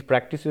 that these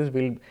practices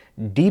will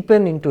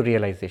deepen into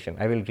realization.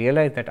 I will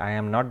realize that I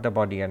am not the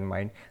body and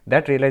mind.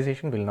 That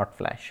realization will not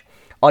flash.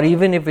 Or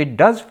even if it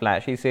does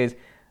flash, he says,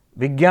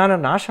 Vijnana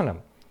Nashanam.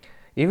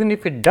 Even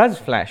if it does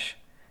flash,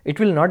 it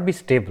will not be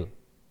stable.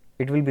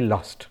 It will be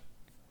lost.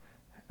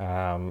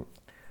 That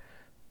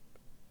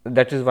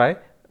is why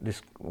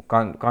this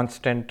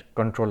constant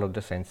control of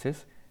the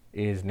senses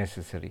is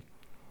necessary.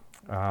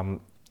 Again,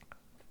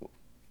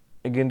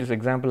 this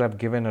example I have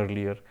given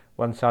earlier.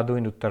 One sadhu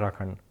in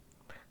Uttarakhand,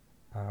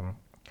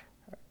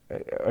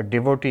 a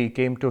devotee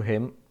came to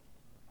him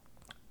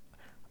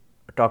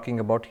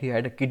talking about he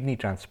had a kidney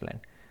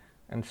transplant,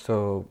 and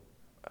so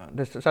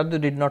the sadhu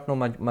did not know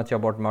much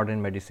about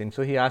modern medicine.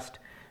 So he asked,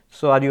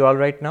 "So are you all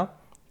right now?"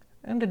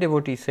 And the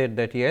devotee said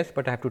that yes,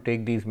 but I have to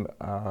take these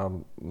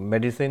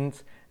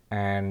medicines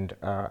and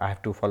I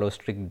have to follow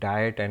strict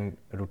diet and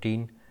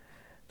routine.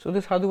 So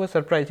the sadhu was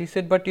surprised. He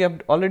said, "But you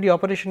have already,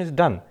 operation is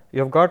done.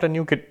 You have got a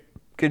new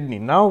kidney.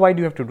 Now why do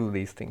you have to do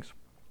these things?"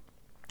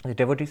 The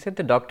devotee said,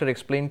 "The doctor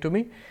explained to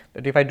me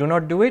that if I do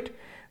not do it,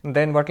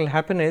 then what will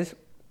happen is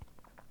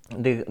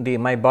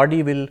my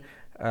body will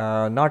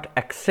not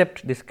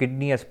accept this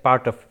kidney as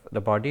part of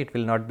the body. It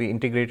will not be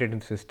integrated in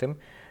the system.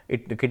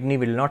 The kidney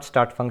will not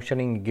start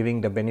functioning, giving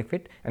the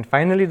benefit, and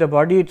finally the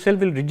body itself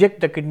will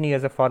reject the kidney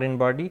as a foreign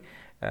body.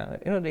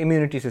 The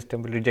immunity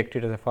system will reject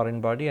it as a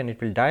foreign body, and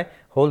it will die.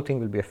 Whole thing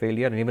will be a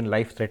failure and even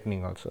life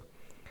threatening also."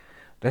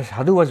 The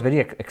sadhu was very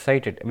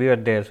excited. We were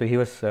there, so he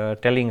was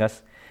telling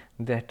us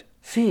that,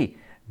 "See,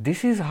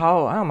 this is how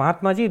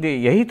Mahatma ji,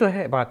 yahi to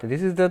hai baat.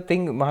 This is the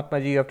thing, Mahatma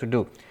ji, you have to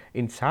do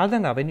in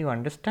sadhana. When you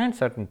understand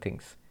certain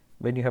things,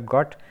 when you have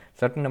got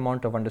certain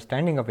amount of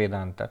understanding of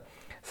Vedanta,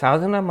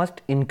 sadhana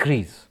must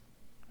increase.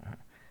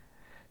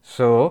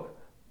 So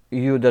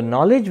the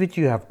knowledge which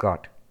you have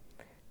got,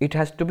 it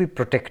has to be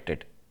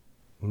protected.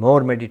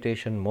 More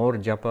meditation, more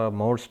japa,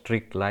 more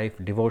strict life,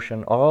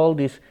 devotion, all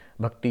these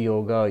bhakti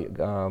yoga,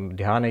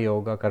 dhyana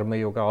yoga, karma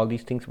yoga, all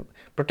these things,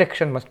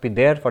 protection must be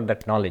there for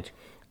that knowledge.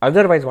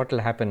 Otherwise what will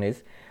happen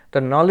is,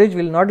 the knowledge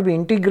will not be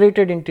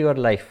integrated into your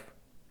life.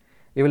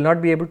 You will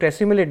not be able to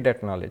assimilate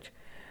that knowledge.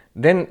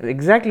 Then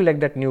exactly like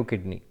that new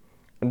kidney,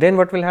 then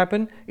what will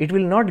happen? It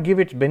will not give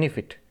its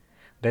benefit.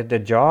 That the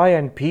joy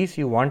and peace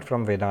you want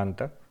from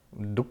Vedanta,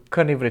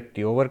 dukkha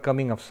nivritti,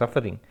 overcoming of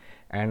suffering,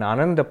 and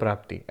ananda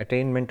prapti,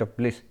 attainment of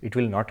bliss, it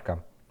will not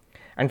come.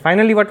 And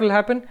finally what will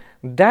happen?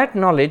 That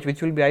knowledge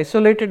which will be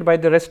isolated by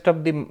the rest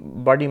of the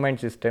body mind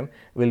system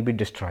will be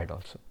destroyed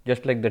also,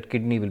 just like that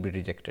kidney will be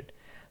rejected.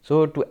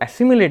 So to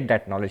assimilate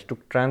that knowledge, to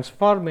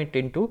transform it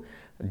into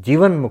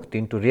jivan mukti,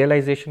 into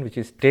realization which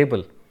is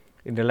stable,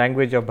 in the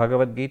language of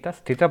Bhagavad Gita,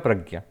 sthita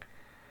prajna,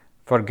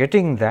 for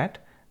getting that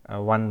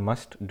one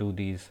must do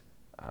these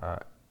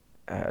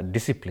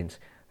disciplines,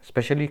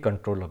 especially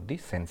control of the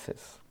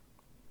senses.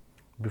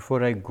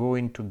 Before I go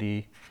into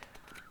the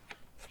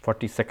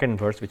 42nd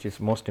verse, which is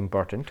most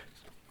important,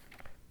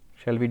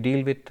 shall we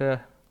deal with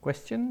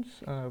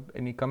questions?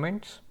 Any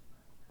comments?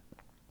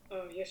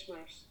 Yes,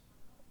 Mars.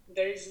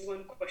 There is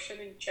one question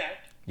in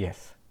chat.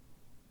 Yes.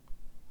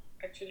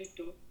 Actually,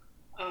 two.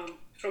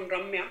 From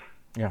Ramya.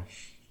 Yeah.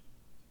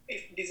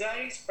 If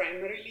desire is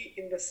primarily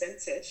in the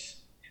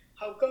senses,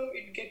 how come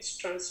it gets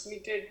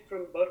transmitted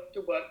from birth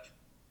to birth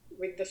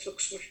with the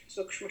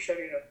Sukshma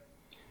Sharira?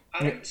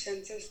 Aren't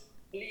senses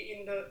only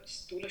in the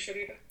Sthula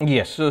Sharira?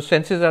 Yes, so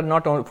senses are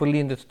not fully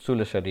in the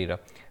Sthula Sharira.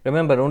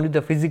 Remember, only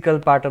the physical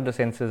part of the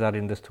senses are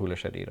in the Sthula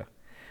Sharira.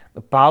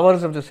 The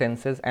powers of the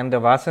senses and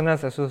the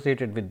vasanas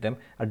associated with them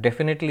are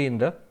definitely in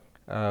the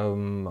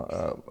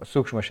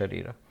Sukshma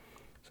Sharira.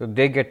 So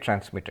they get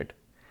transmitted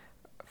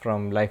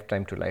from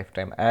lifetime to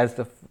lifetime. As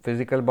the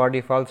physical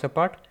body falls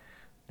apart,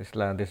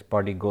 this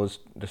body goes,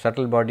 the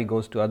subtle body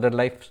goes to other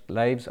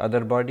lives,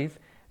 other bodies,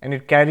 and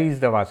it carries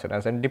the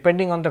vasanas. And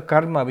depending on the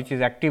karma which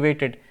is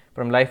activated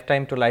from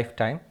lifetime to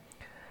lifetime,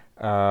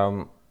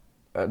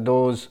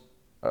 those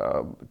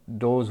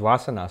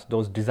vasanas,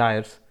 those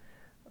desires,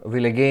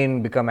 will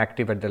again become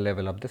active at the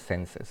level of the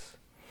senses.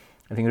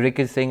 I think Rick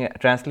is saying,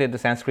 translate the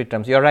Sanskrit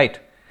terms. You are right.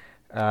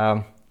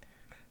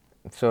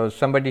 So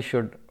somebody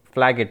should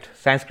flag it.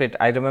 Sanskrit.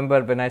 I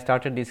remember when I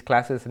started these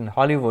classes in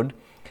Hollywood,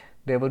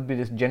 there would be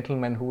this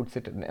gentleman who would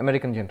sit, an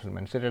American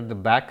gentleman, sit at the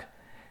back,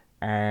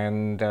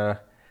 and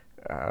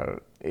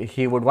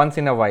he would once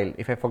in a while,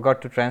 if I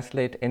forgot to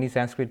translate any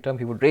Sanskrit term,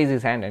 he would raise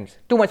his hand and say,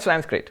 "Too much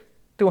Sanskrit."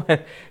 Too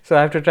much. So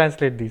I have to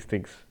translate these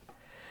things.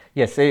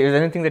 Yes, if there is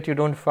anything that you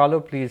don't follow,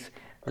 please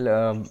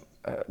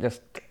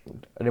just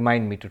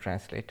remind me to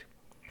translate.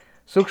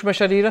 Sukshma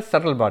Sharira,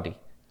 subtle body.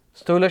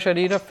 Sthula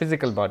Sharira,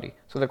 physical body.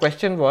 So the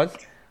question was,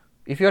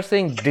 if you are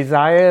saying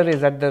desire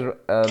is at the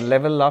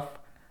level of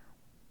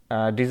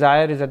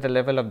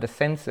the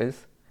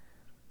senses,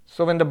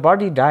 so when the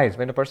body dies,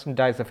 when a person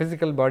dies, the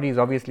physical body is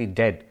obviously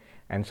dead,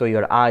 and so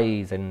your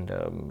eyes and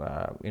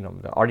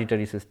the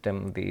auditory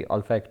system, the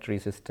olfactory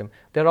system,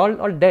 they're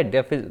all dead.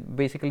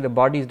 Basically the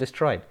body is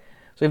destroyed.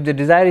 So if the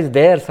desire is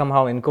there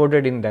somehow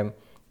encoded in them,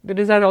 the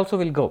desire also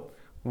will go.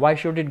 Why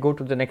should it go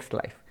to the next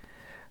life?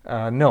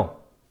 No.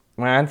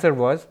 My answer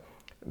was,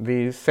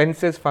 the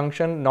senses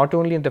function not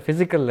only at the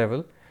physical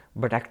level,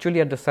 but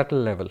actually at the subtle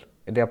level.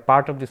 They are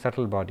part of the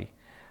subtle body.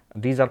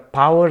 These are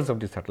powers of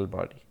the subtle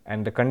body,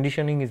 and the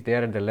conditioning is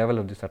there at the level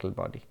of the subtle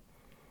body.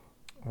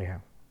 Yeah.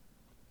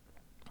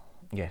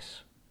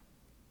 Yes.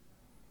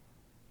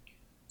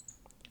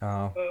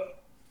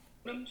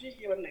 Namji,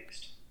 you are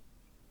next.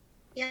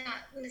 Yeah,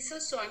 so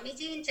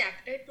Swamiji in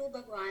chapter 2,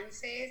 Bhagwan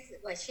says,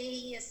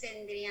 Vashehi yasya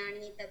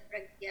indriyani tat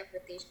pragya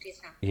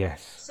pratishtha.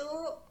 Yes.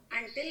 So,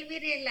 until we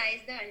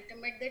realize the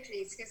ultimate, the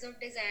traces of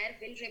desire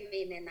will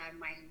remain in our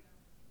mind.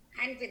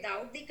 And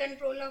without the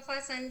control of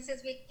our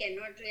senses, we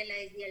cannot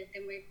realize the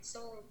ultimate.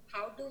 So,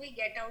 how do we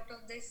get out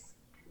of this,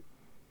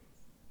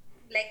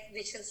 like,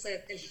 vicious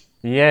circle?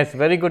 Yes,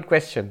 very good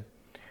question.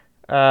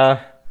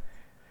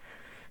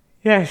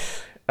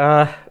 Yes,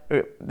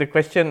 the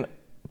question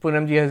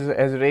Poonamji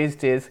has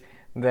raised is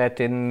that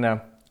in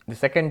the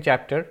second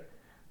chapter,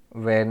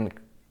 when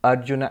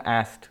Arjuna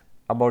asked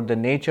about the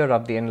nature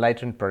of the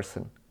enlightened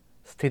person,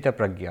 Sthita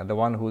Pragya, the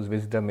one whose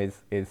wisdom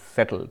is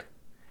settled,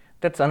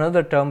 that's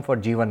another term for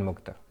Jivan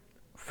Mukta,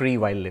 free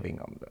while living,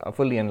 a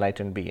fully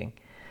enlightened being.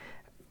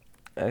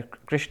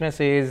 Krishna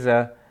says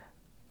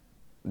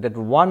that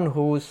one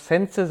whose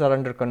senses are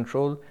under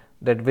control,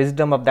 that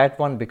wisdom of that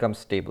one becomes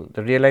stable,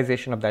 the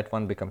realization of that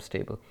one becomes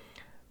stable.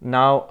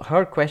 Now,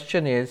 her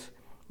question is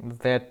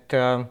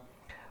that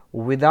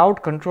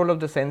without control of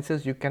the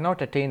senses, you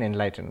cannot attain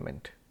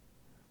enlightenment.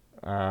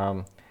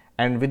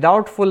 And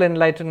without full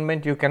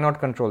enlightenment, you cannot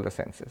control the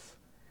senses.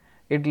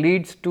 It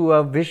leads to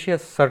a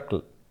vicious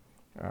circle.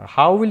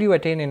 How will you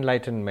attain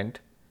enlightenment?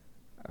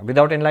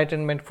 Without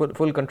enlightenment,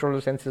 full control of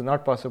the senses is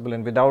not possible,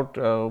 and without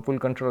full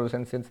control of the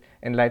senses,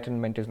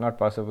 enlightenment is not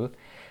possible.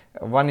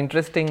 One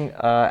interesting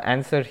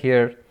answer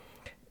here,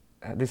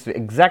 this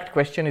exact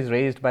question is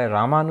raised by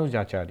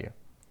Ramanujacharya,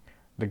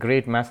 the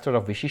great master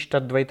of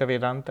Vishishtadvaita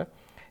Vedanta.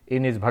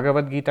 In his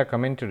Bhagavad Gita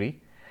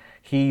commentary,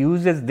 he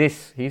uses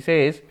this. He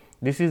says,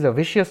 this is a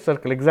vicious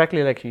circle,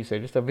 exactly like he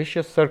said, it's a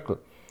vicious circle,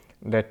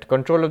 that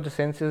control of the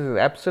senses is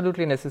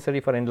absolutely necessary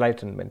for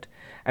enlightenment.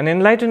 And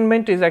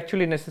enlightenment is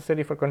actually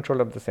necessary for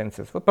control of the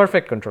senses, for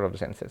perfect control of the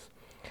senses.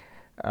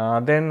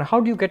 Then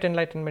how do you get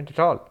enlightenment at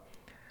all?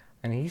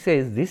 And he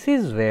says, this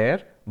is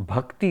where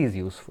bhakti is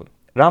useful.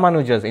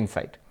 Ramanuja's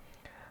insight.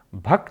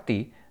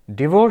 Bhakti,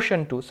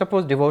 devotion to,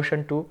 suppose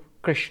devotion to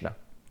Krishna,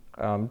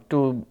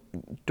 to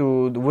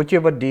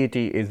whichever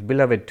deity is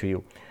beloved to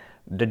you.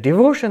 The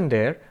devotion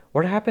there,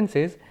 what happens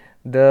is,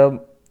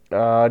 the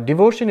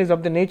devotion is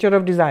of the nature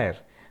of desire.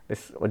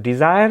 This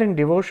desire and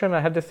devotion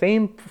have the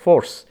same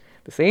force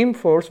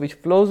which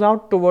flows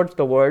out towards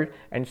the world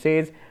and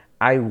says,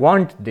 I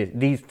want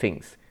these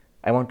things.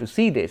 I want to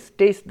see this,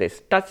 taste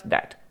this, touch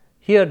that,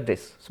 hear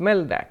this,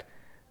 smell that.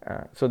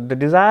 So the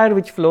desire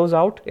which flows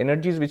out,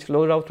 energies which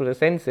flow out through the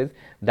senses,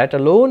 that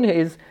alone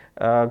is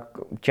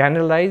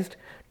channelized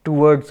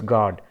towards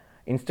God.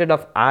 Instead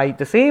of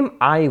the same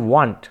I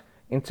want,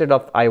 instead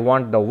of I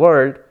want the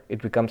world,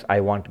 it becomes I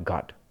want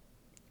God.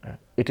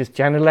 It is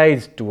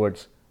channelized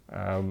towards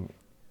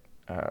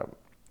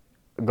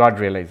God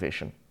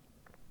realization.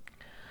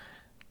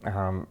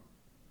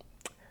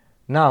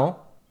 Now,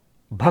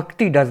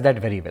 bhakti does that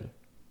very well.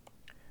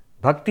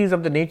 Bhakti is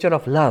of the nature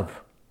of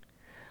love.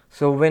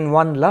 So when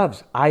one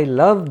loves, I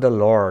love the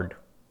Lord.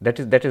 That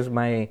is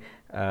the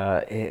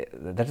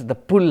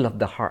pull of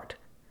the heart.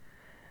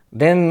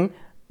 Then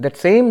that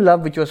same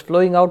love which was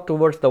flowing out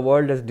towards the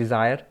world as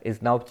desire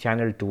is now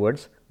channeled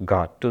towards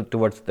God,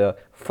 towards the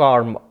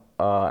form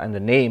and the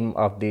name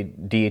of the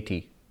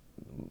deity,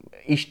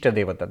 Ishta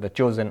Devata, the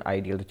chosen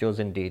ideal, the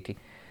chosen deity.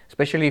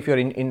 Especially if you are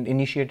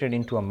initiated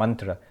into a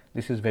mantra,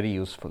 this is very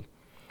useful.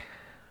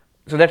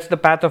 So that's the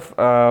path of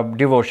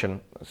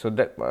devotion. So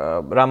that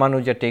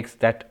Ramanuja takes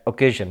that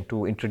occasion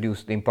to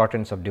introduce the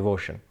importance of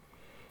devotion.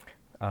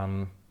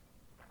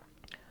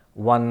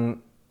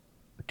 One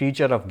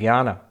teacher of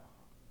Jnana,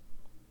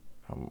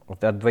 of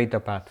the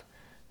Advaita path,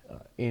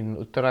 in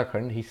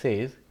Uttarakhand, he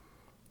says,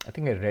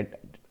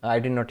 I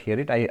did not hear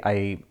it,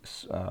 I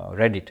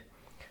read it.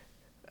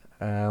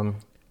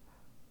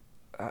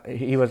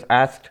 He was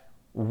asked,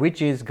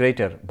 which is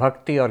greater,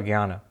 bhakti or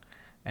jnana?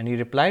 And he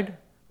replied,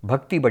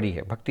 bhakti badi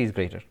hai, bhakti is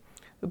greater.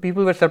 So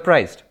people were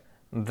surprised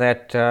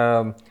that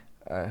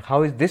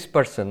how is this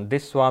person,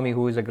 this Swami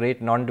who is a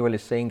great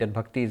non-dualist, saying that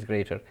bhakti is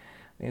greater?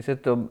 He said,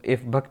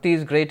 if bhakti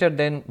is greater,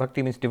 then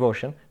bhakti means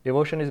devotion.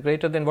 Devotion is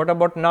greater, then what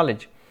about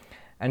knowledge?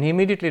 And he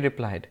immediately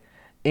replied,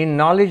 in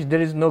knowledge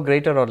there is no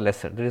greater or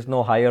lesser, there is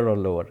no higher or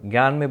lower.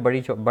 Gyan mein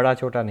bada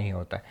chota nahi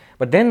hota hai.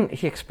 But then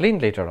he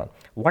explained later on,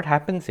 what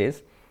happens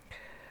is,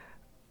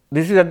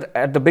 this is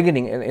at the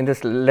beginning, in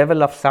this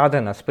level of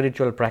sadhana,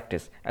 spiritual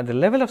practice. At the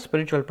level of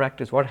spiritual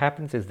practice, what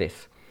happens is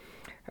this.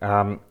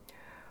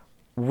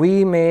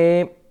 We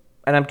may,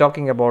 and I'm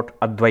talking about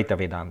Advaita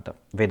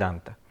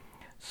Vedanta.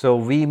 So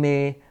we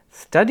may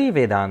study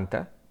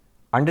Vedanta,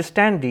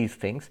 understand these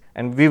things,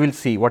 and we will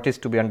see what is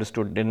to be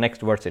understood in the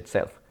next verse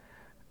itself.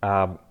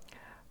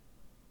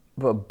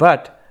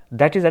 But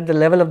that is at the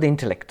level of the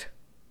intellect.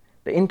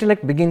 The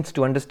intellect begins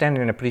to understand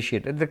and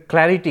appreciate it. The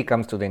clarity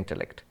comes to the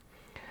intellect.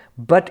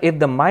 But if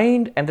the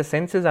mind and the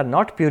senses are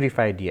not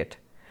purified yet,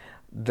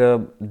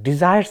 the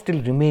desire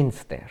still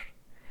remains there,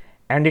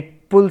 and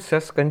it pulls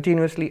us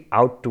continuously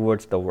out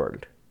towards the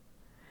world.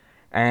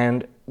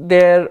 And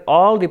there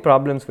all the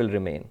problems will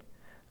remain.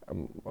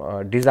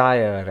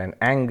 Desire and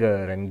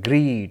anger and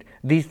greed,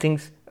 these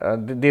things,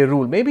 they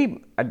rule.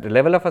 Maybe at the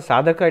level of a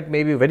sadhaka it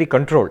may be very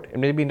controlled, it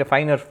may be in the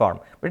finer form,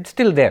 but it's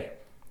still there.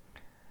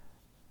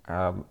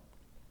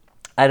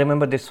 I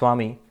remember this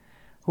Swami,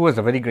 who was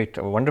a very great,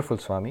 wonderful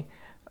Swami,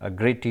 a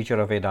great teacher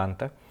of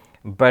Vedanta,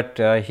 but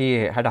he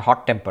had a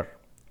hot temper,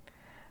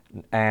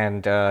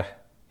 and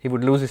he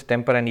would lose his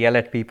temper and yell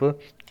at people.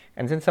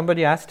 And then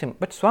somebody asked him,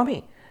 "But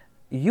Swami,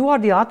 you are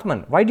the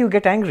Atman, why do you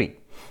get angry?"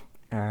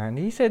 And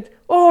he said,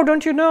 "Oh,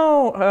 don't you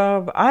know,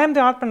 I am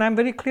the Atman, I am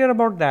very clear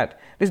about that.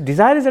 This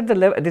desire is at the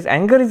level, this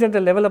anger is at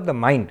the level of the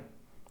mind.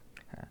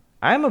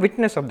 I am a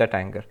witness of that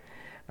anger."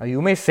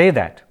 You may say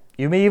that,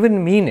 you may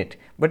even mean it,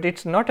 but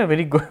it's not a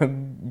very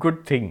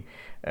good thing.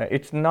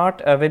 It's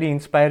not a very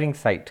inspiring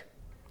sight.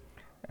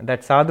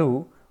 That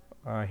sadhu,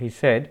 he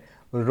said,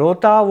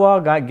 "Rota wa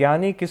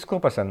gyani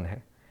kisko pasand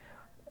hai?"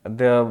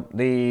 The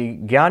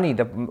gyani,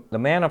 the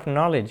man of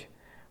knowledge,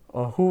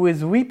 who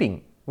is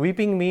weeping.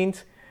 Weeping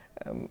means,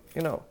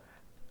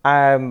 I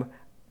am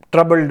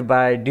troubled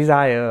by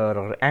desire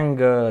or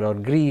anger or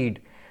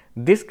greed.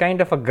 This kind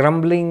of a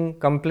grumbling,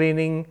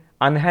 complaining,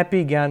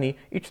 unhappy jnani,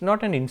 it's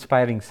not an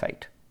inspiring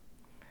sight.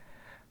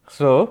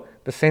 So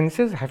the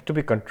senses have to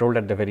be controlled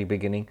at the very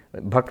beginning.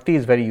 Bhakti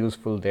is very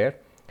useful there.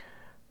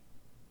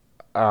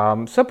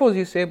 Suppose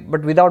you say,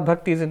 "But without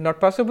bhakti is it not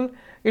possible?"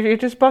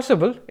 It is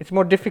possible, it's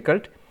more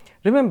difficult.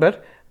 Remember,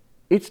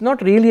 it's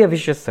not really a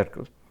vicious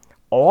circle.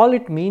 All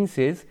it means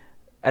is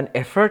an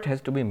effort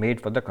has to be made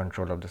for the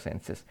control of the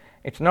senses.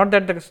 It's not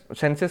that the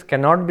senses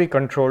cannot be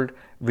controlled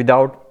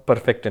without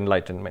perfect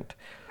enlightenment.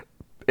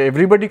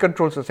 Everybody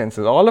controls the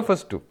senses, all of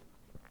us do.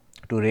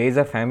 To raise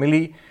a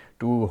family,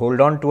 to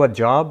hold on to a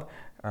job,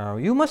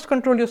 you must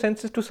control your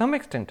senses to some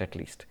extent at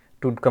least.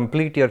 To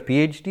complete your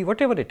PhD,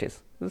 whatever it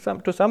is.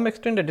 To some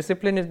extent a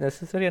discipline is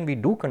necessary, and we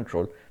do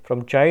control.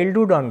 From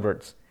childhood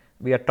onwards,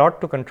 we are taught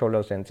to control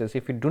our senses.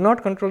 If we do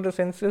not control the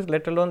senses,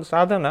 let alone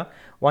sadhana,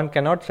 one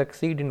cannot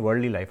succeed in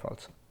worldly life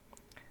also.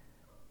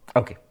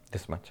 Okay,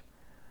 this much.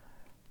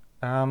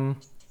 All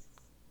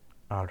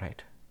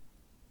right.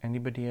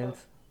 Anybody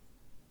else?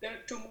 There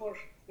are two more.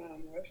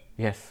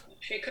 Yes.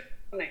 Shekhar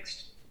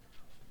next.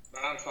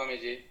 Pranam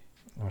Swamiji.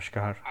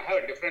 Namaskar. I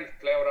have a different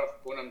flavor of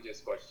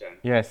Poonamji's question.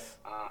 Yes.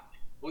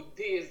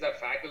 Buddhi is the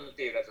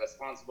faculty that's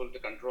responsible to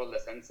control the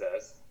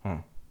senses.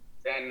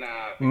 Then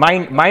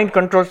mind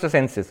controls the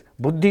senses.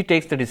 Buddhi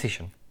takes the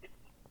decision.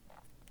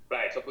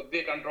 Right. So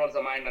Buddhi controls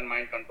the mind and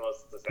mind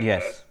controls the senses.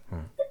 Yes.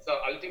 So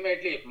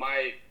ultimately, if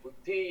my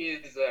Buddhi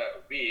is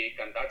weak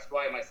and that's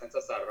why my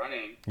senses are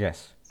running.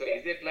 Yes. So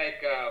is it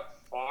like a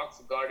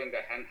fox guarding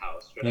the hen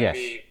house? Should Yes. I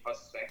be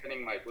first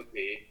strengthening my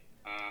Buddhi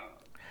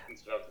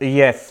instead of...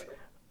 Yes.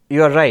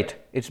 You are right.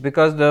 It's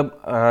because the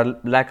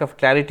lack of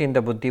clarity in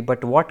the buddhi.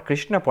 But what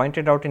Krishna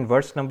pointed out in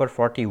verse number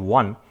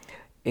 41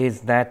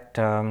 is that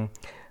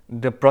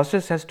the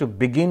process has to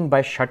begin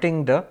by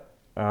shutting the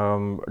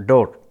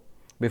door.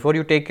 Before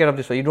you take care of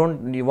this, so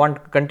you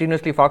want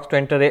continuously fox to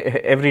enter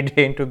every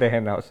day into the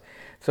hen house.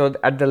 So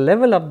at the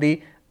level of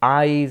the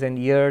eyes and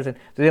ears, so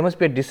there must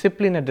be a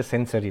discipline at the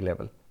sensory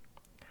level.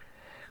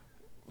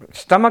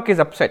 Stomach is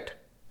upset.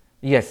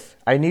 Yes,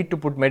 I need to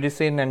put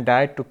medicine and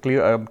diet to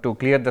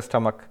clear the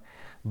stomach.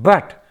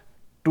 But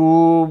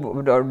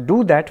to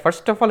do that,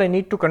 first of all, I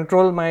need to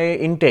control my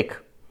intake.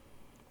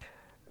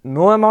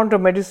 No amount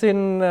of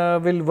medicine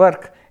will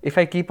work if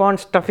I keep on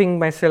stuffing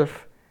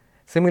myself.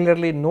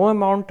 Similarly, no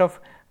amount of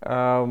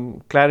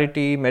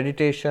clarity,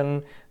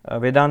 meditation,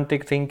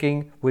 Vedantic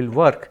thinking will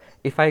work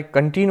if I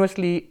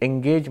continuously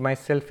engage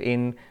myself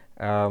in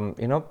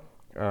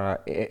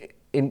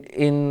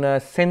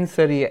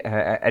sensory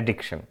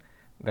addiction.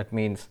 That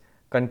means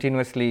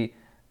continuously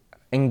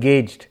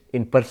engaged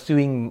in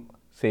pursuing,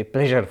 say,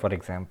 pleasure, for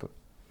example.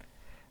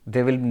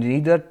 There will be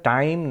neither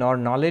time nor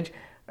knowledge,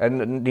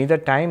 neither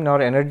time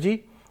nor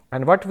energy,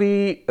 and what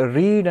we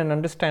read and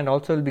understand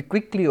also will be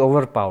quickly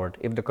overpowered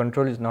if the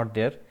control is not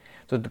there.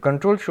 So the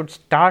control should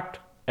start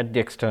at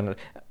the external,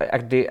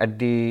 at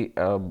the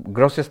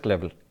grossest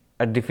level,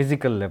 at the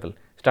physical level,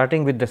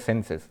 starting with the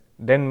senses,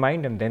 then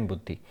mind, and then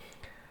buddhi.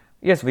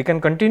 Yes, we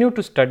can continue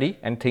to study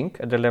and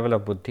think at the level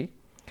of buddhi.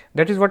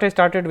 That is what I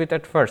started with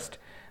at first,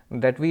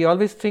 that we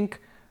always think,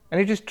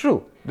 and it is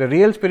true, the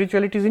real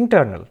spirituality is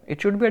internal.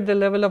 It should be at the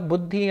level of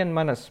buddhi and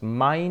manas,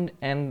 mind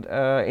and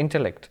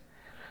intellect.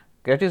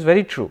 That is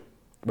very true,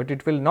 but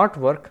it will not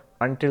work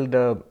until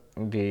the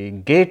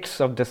gates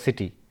of the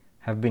city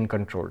have been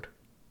controlled.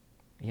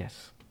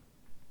 Yes.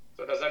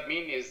 So does that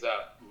mean is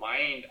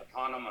mind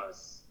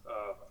autonomous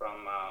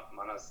from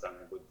manas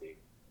and buddhi?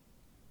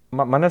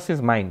 Manas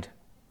is mind.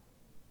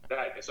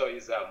 Right. So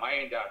is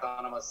mind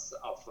autonomous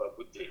of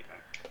buddhi?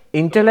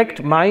 Intellect,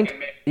 So mind,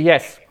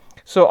 yes.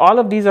 So all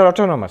of these are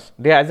autonomous.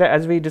 They,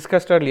 as we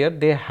discussed earlier,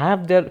 they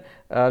have their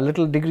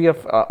little degree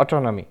of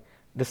autonomy.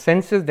 The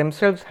senses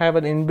themselves have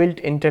an inbuilt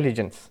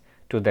intelligence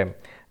to them.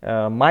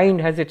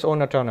 Mind has its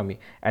own autonomy,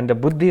 and the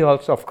buddhi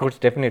also, of course,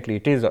 definitely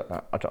it is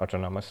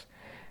autonomous,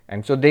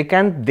 and so they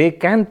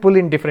can pull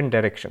in different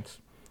directions,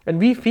 and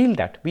we feel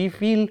that, we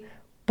feel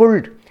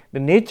pulled. The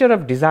nature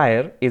of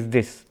desire is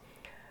this: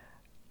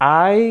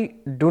 I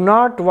do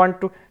not want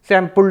to say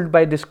I'm pulled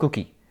by this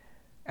cookie,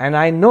 and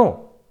I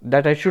know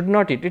that I should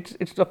not eat.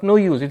 It's of no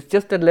use. It's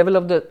just the level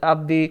of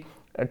the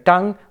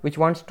tongue which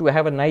wants to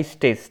have a nice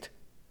taste,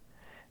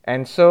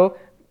 and so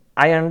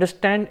I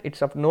understand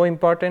it's of no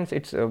importance.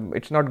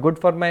 It's not good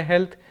for my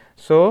health.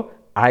 So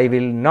I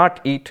will not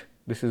eat.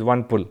 This is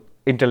one pull.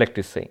 Intellect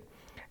is saying,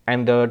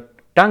 and the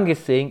tongue is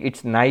saying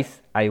it's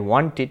nice. I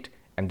want it,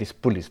 and this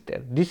pull is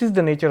there. This is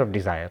the nature of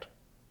desire.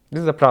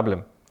 This is the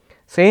problem.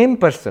 Same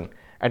person.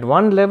 At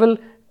one level,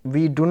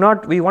 we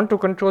want to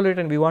control it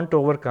and we want to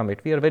overcome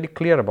it. We are very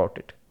clear about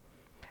it.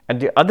 At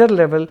the other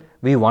level,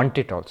 we want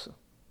it also.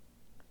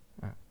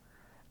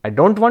 I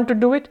don't want to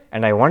do it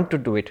and I want to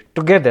do it.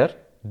 Together,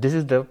 this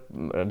is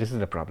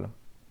the problem.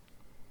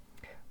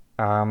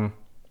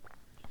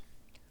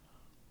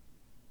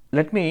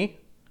 Let me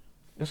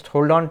just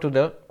hold on to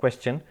the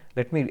question.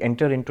 Let me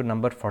enter into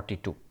number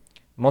 42.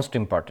 Most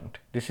important.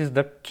 This is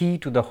the key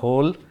to the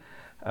whole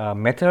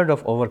method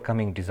of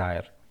overcoming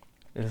desire.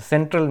 It is a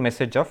central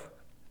message of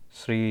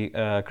Sri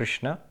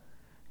Krishna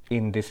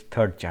in this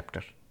third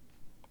chapter.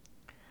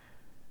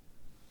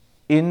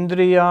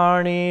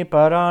 Indriyani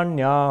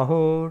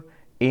paranyahur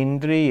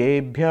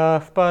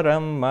indriyebhyah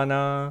param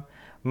mana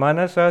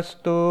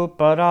manasastu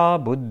para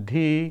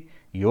buddhi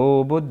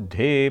yo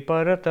buddhe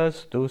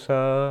paratastu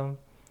sa.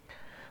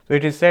 So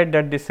it is said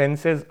that the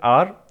senses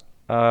are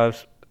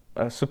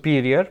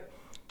superior.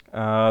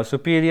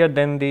 Superior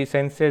than the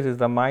senses is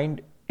the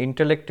mind.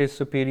 Intellect is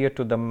superior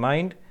to the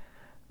mind.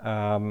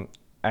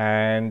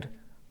 And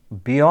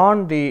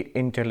beyond the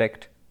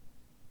intellect,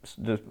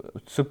 the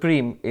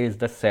supreme is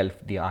the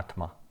self, the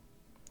Atma.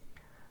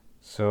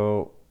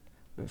 So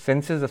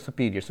senses are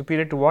superior.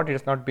 Superior to what? It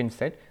has not been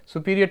said.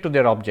 Superior to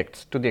their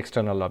objects, to the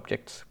external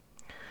objects.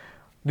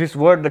 This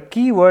word, the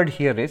key word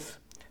here is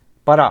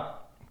para.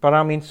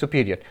 Para means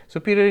superior.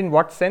 Superior in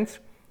what sense?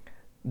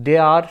 They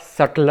are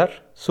subtler,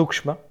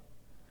 sukshma.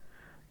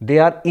 They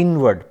are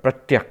inward,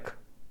 pratyak.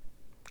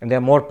 And they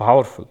are more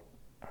powerful,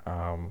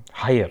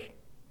 higher.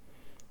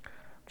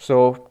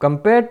 So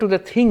compared to the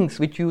things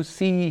which you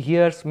see,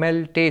 hear,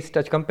 smell, taste,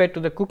 touch, compared to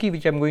the cookie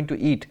which I am going to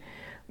eat,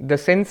 the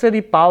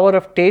sensory power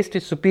of taste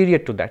is superior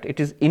to that.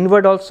 It is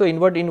inward also.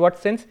 Inward in what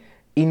sense?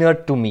 Inner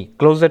to me,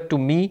 closer to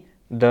me,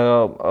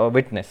 the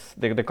witness,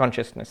 the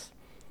consciousness.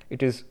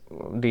 It is,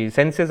 the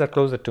senses are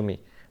closer to me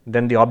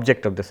than the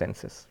object of the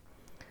senses.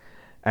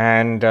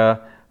 And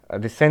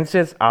the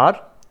senses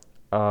are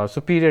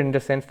superior in the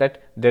sense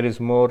that there is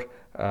more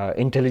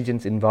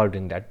intelligence involved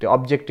in that. The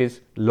object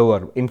is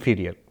lower,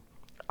 inferior,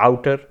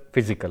 outer,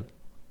 physical.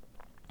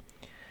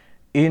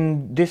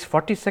 In this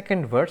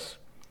 42nd verse,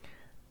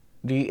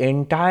 the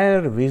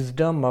entire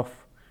wisdom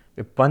of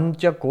the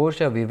Pancha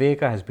Kosha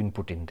Viveka has been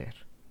put in there.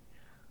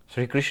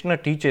 Sri Krishna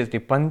teaches the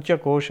Pancha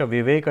Kosha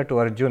Viveka to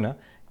Arjuna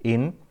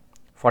in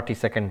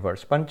 42nd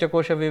verse. Pancha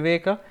Kosha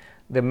Viveka,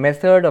 the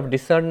method of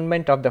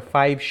discernment of the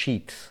 5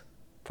 sheaths.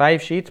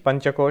 5 sheaths,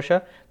 Pancha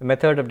Kosha, the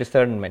method of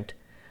discernment.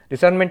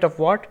 Discernment of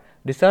what?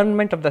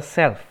 Discernment of the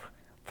self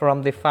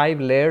from the 5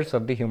 layers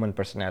of the human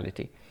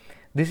personality.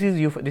 This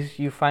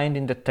you find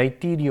in the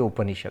Taittiriya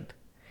Upanishad.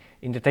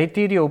 In the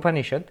Taittiriya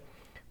Upanishad,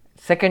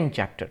 second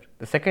chapter.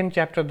 The second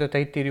chapter of the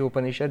Taittiriya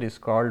Upanishad is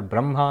called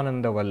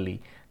Brahmananda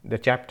Valli, the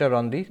chapter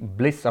on the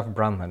bliss of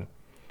Brahman.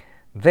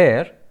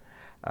 There,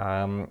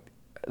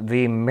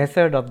 the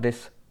method of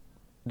this,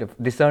 the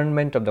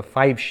discernment of the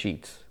 5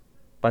 sheaths,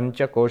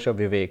 Pancha Kosha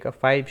Viveka,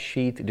 5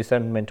 sheath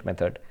discernment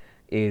method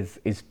is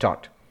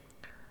taught.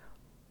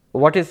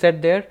 What is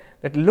said there?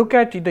 That look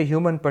at the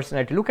human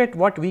personality, look at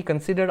what we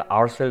consider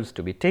ourselves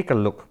to be. Take a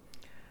look.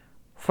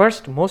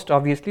 First, most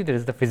obviously, there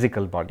is the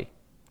physical body.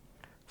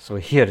 So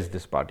here is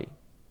this body,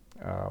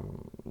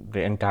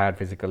 the entire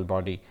physical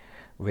body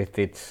with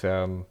its,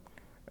 the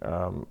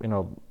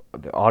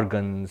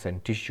organs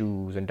and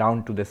tissues and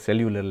down to the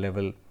cellular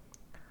level.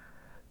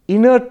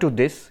 Inner to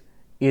this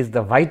is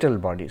the vital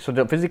body. So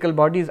the physical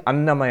body is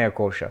Annamaya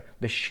Kosha,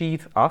 the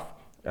sheath of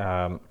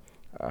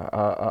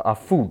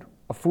food.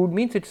 Food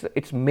means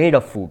it's made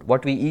of food.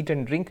 What we eat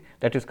and drink,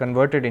 that is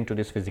converted into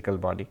this physical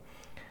body.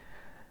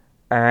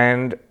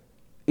 And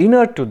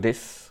inner to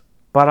this,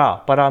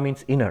 para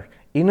means inner.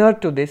 Inner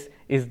to this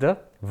is the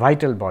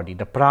vital body,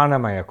 the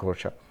pranamaya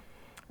kosha.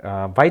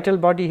 Vital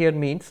body here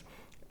means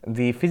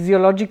the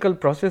physiological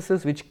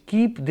processes which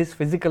keep this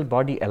physical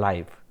body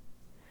alive.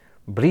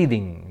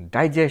 Breathing,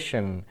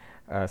 digestion,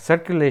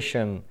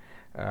 circulation,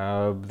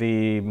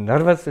 the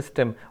nervous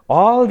system,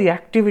 all the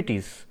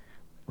activities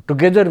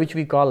together which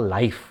we call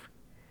life.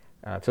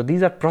 So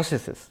these are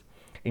processes.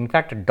 In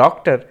fact, a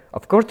doctor,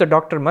 of course the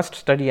doctor must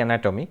study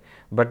anatomy,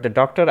 but the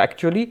doctor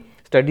actually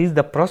studies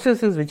the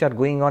processes which are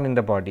going on in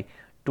the body.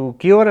 To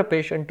cure a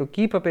patient, to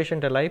keep a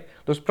patient alive,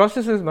 those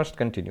processes must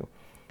continue.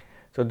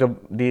 So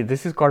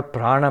this is called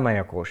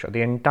pranamaya kosha,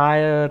 the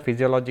entire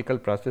physiological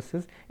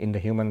processes in the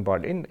human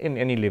body, in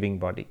any living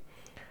body.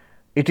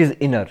 It is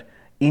inner.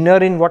 Inner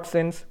in what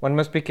sense? One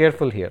must be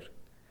careful here.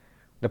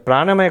 The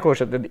pranamaya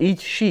kosha, that each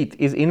sheath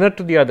is inner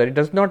to the other. It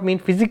does not mean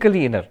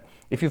physically inner.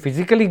 If you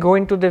physically go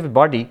into the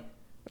body,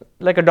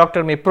 like a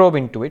doctor may probe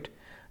into it,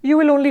 you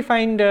will only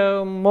find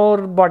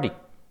more body.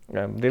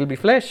 There will be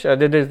flesh,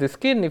 there is the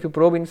skin. If you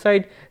probe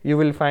inside, you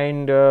will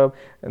find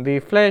the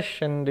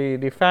flesh and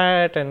the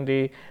fat and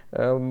the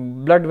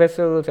blood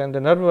vessels and the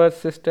nervous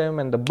system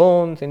and the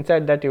bones.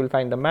 Inside that you will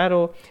find the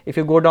marrow. If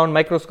you go down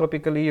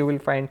microscopically, you will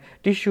find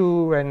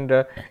tissue and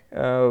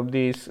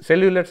the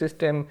cellular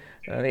system,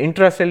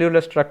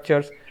 intracellular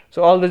structures.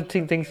 So all these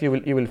things you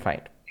will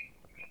find.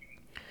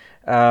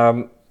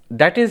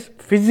 That is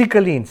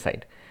physically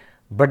inside.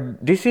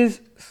 But this is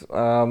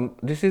in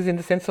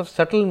the sense of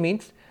subtle,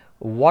 means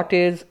what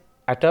is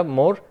at a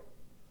more,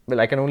 well,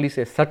 I can only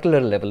say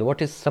subtler level,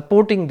 what is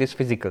supporting this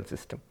physical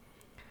system,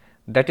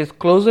 that is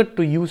closer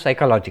to you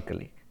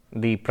psychologically,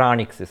 the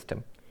pranic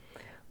system.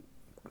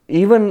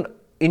 Even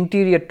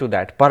interior to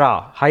that,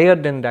 para, higher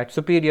than that,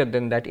 superior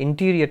than that,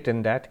 interior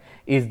than that,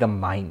 is the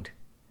mind.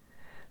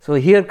 So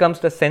here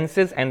comes the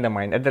senses and the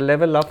mind at the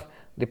level of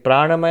the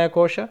pranamaya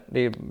kosha,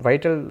 the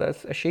vital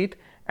sheath,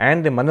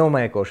 and the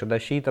manomaya kosha, the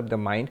sheath of the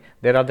mind.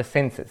 There are the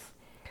senses.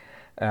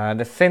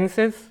 The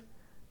senses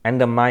and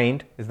the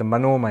mind is the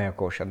manomaya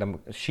kosha,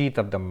 the sheath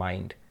of the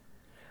mind,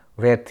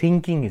 where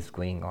thinking is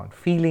going on,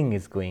 feeling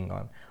is going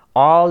on.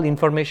 All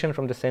information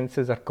from the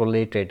senses are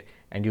collated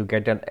and you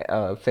get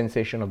a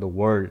sensation of the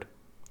world.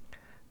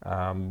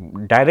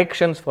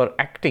 Directions for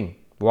acting,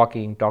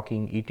 walking,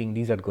 talking, eating,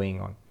 these are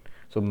going on.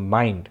 So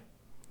mind.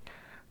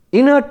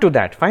 Inner to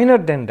that, finer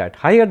than that,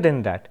 higher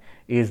than that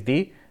is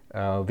the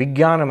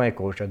vijnanamaya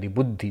kosha, the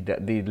buddhi,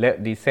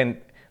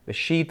 the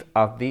sheath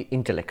of the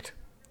intellect.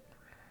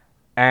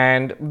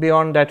 And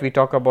beyond that we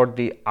talk about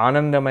the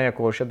Anandamaya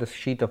kosha, the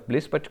sheath of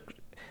bliss, but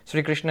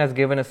Sri Krishna has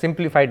given a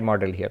simplified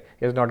model here.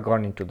 He has not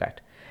gone into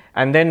that.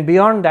 And then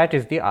beyond that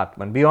is the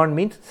Atman. Beyond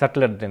means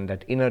subtler than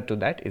that. Inner to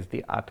that is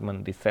the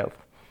Atman, the self.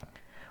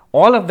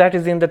 All of that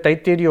is in the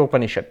Taittiriya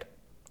Upanishad,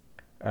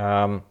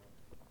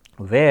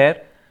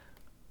 where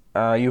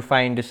you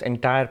find this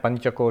entire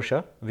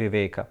Panchakosha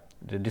Viveka,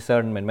 the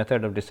discernment,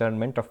 method of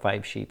discernment of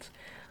 5 sheaths.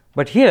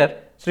 But here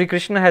Sri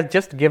Krishna has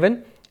just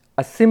given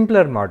a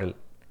simpler model.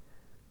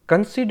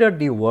 Consider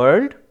the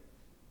world,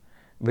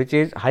 which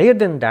is higher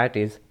than that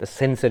is the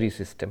sensory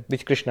system,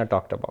 which Krishna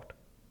talked about,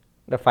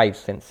 the 5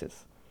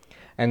 senses.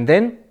 And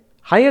then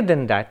higher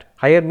than that,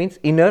 higher means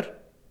inner,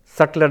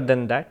 subtler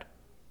than that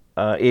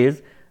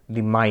is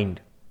the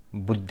mind,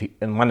 buddhi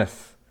and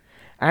manas.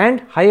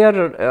 And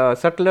higher,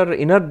 subtler,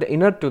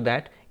 inner to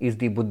that is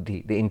the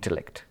buddhi, the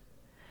intellect.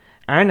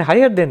 And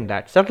higher than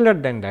that, subtler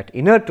than that,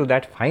 inner to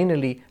that,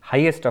 finally,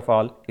 highest of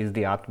all is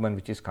the Atman,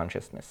 which is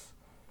consciousness.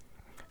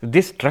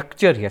 This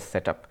structure he has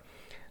set up.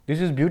 This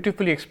is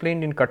beautifully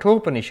explained in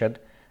Kathopanishad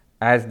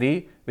as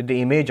with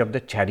the image of the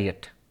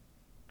chariot.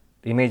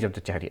 The image of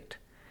the chariot.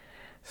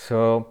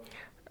 So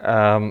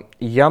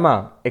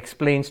Yama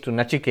explains to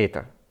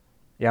Nachiketa.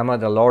 Yama,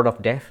 the lord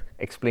of death,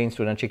 explains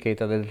to Nachiketa,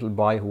 the little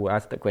boy who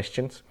asked the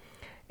questions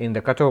in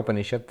the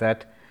Kathopanishad,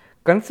 that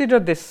consider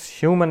this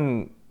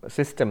human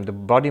system, the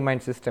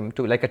body-mind system,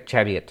 to like a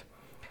chariot.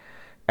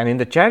 And in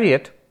the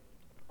chariot,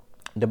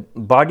 the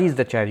body is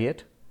the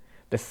chariot,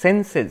 the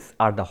senses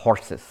are the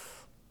horses.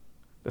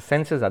 The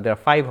senses are, there are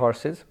 5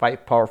 horses,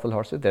 5 powerful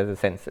horses, there are the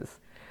senses.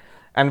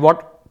 And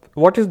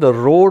what is the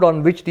road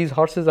on which these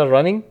horses are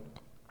running?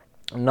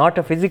 Not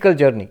a physical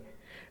journey.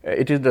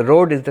 It is the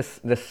road is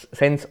the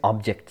sense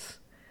objects.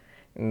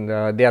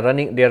 They are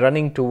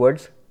running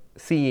towards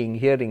seeing,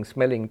 hearing,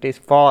 smelling,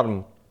 taste,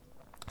 form,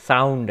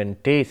 sound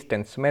and taste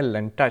and smell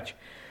and touch.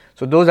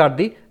 So those are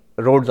the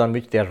roads on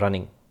which they are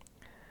running.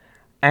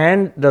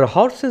 And the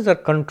horses are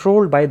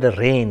controlled by the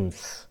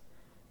reins.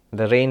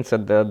 The reins are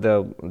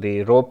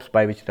the ropes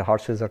by which the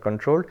horses are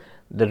controlled.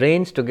 The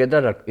reins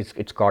together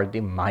it's called the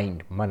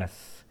mind,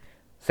 manas.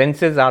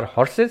 Senses are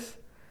horses,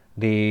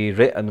 the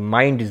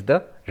mind is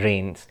the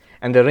reins.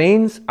 And the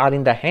reins are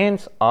in the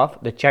hands of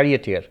the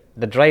charioteer,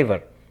 the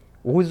driver.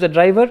 Who is the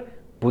driver?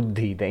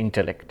 Buddhi, the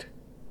intellect.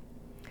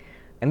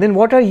 And then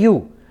what are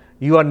you?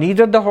 You are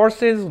neither the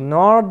horses,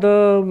 nor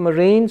the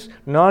reins,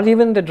 nor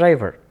even the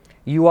driver.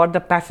 You are the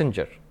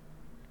passenger.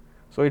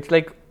 So it's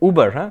like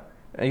Uber,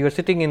 you are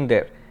sitting in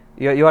there.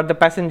 You are the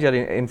passenger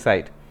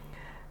inside.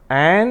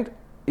 And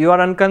you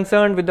are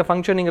unconcerned with the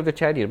functioning of the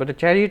chariot, but the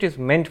chariot is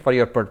meant for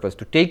your purpose,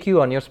 to take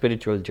you on your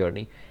spiritual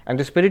journey. And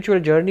the spiritual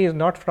journey is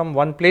not from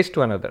one place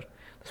to another.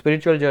 The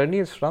spiritual journey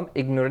is from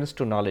ignorance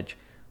to knowledge,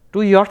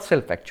 to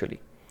yourself actually.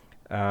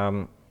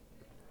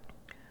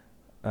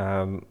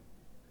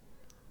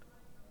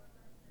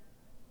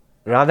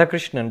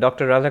 Radhakrishnan,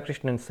 Dr.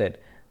 Radhakrishnan said,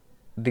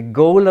 the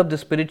goal of the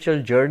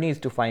spiritual journey is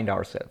to find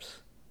ourselves.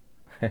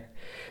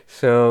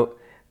 So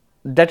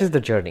that is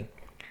the journey.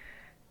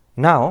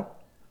 Now,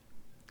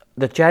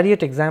 the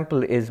chariot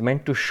example is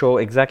meant to show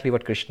exactly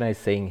what Krishna is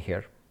saying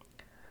here.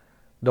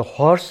 The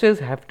horses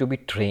have to be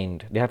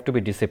trained, they have to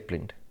be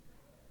disciplined.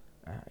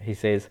 He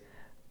says,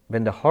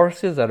 when the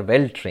horses are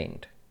well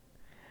trained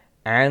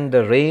and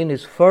the rein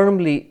is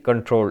firmly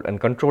controlled and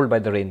controlled by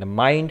the rein, the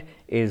mind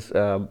is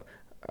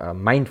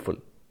mindful,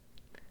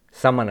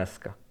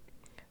 samanaska,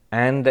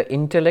 and the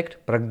intellect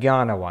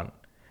pragyanavan.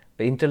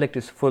 The intellect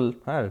is full,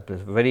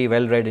 very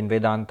well read in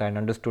Vedanta and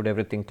understood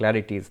everything,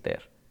 clarity is there.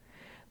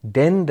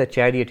 Then the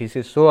chariot, he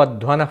says, so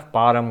adhvanah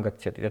param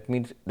gacchati. That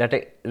means that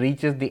it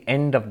reaches the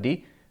end of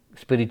the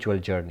spiritual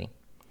journey.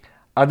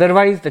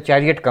 Otherwise, the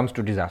chariot comes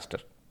to disaster.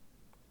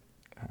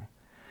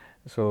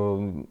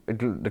 So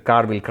the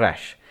car will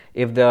crash.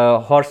 If the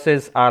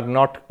horses are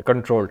not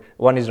controlled,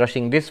 one is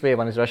rushing this way,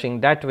 one is rushing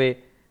that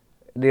way,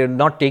 they are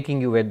not taking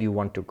you where you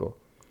want to go.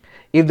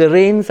 If the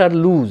reins are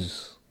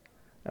loose,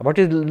 what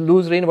is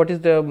loose rein? What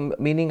is the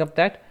meaning of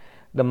that?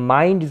 The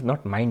mind is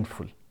not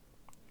mindful.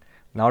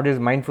 Nowadays,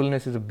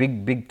 mindfulness is a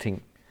big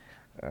thing.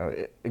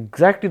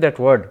 Exactly that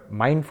word,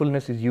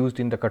 mindfulness, is used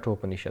in the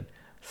Kathopanishad.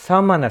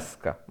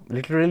 Samanaska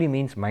literally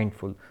means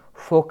mindful,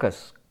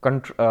 focus,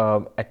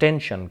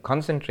 attention,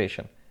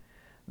 concentration.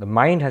 The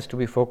mind has to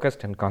be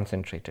focused and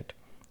concentrated,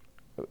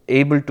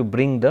 able to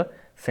bring the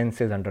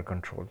senses under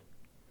control.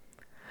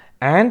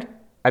 And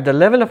at the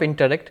level of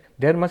intellect,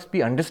 there must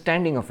be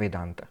understanding of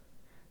Vedanta.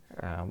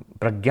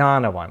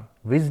 Pragyanavan,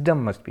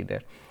 wisdom must be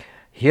there.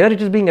 Here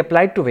it is being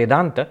applied to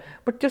Vedanta,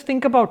 but just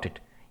think about it.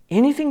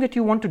 Anything that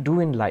you want to do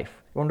in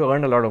life, you want to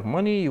earn a lot of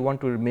money, you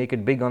want to make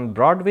it big on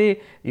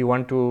Broadway, you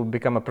want to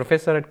become a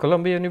professor at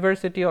Columbia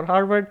University or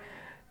Harvard,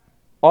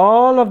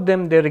 all of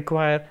them, they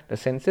require the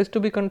senses to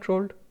be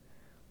controlled,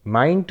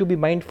 mind to be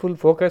mindful,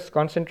 focus,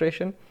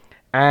 concentration,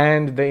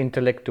 and the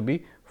intellect to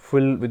be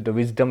full with the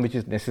wisdom which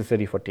is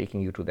necessary for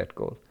taking you to that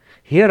goal.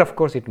 Here, of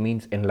course, it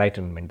means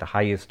enlightenment, the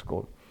highest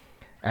goal.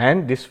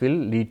 And this will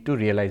lead to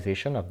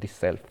realization of the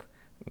self,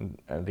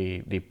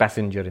 the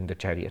passenger in the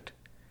chariot.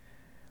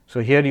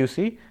 So here you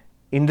see,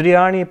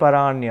 Indriyani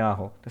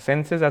paranyaho, the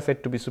senses are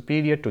said to be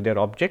superior to their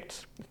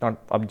objects,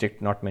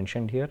 object not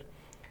mentioned here.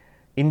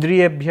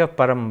 Indriyabhya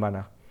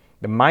parambana,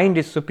 the mind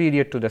is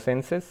superior to the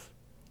senses.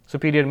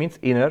 Superior means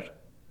inner,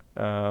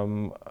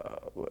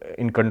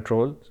 in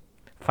control,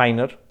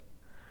 finer.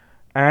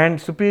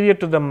 And superior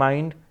to the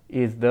mind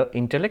is the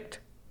intellect,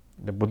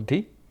 the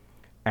buddhi.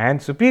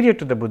 And superior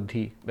to the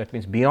buddhi, that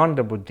means beyond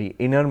the buddhi,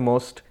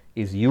 innermost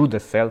is you, the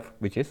self,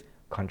 which is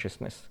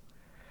consciousness.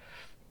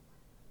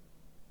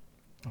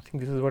 I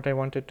think this is what I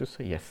wanted to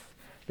say. Yes.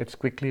 Let's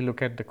quickly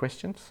look at the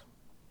questions.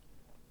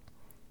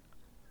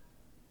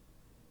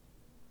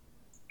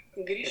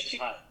 Girish,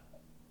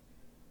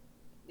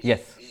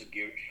 Yes. This is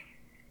Girish.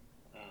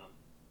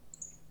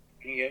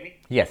 Can you hear me?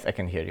 Yes, I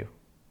can hear you.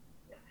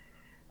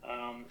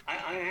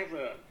 I have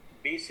a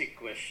basic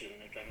question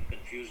that I'm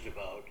confused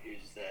about,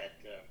 is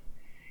that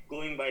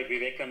going by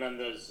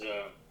Vivekananda's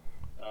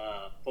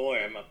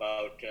poem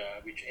about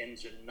which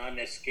ends in none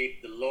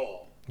escape the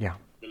law, Yeah.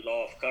 the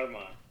law of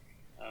karma.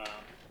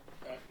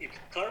 If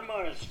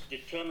karma is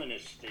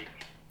deterministic,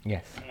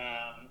 Yes.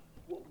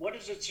 what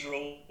is its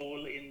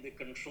role in the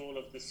control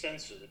of the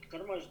senses? If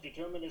karma is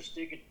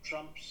deterministic, it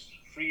trumps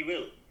free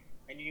will,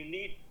 and you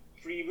need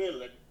free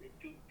will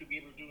to be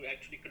able to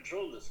actually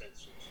control the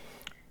senses.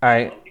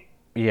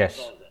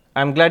 Yes.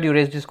 I'm glad you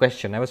raised this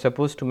question. I was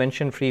supposed to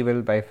mention free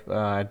will, but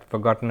I'd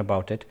forgotten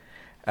about it.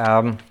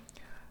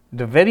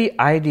 The very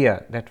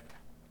idea that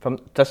from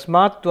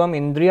tasmat tvam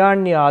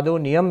indriyanyado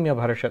niyamya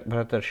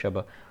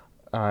bharatarshava,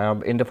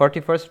 in the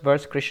 41st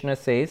verse, Krishna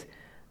says,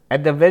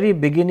 at the very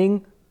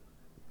beginning,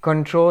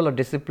 control or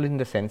discipline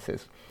the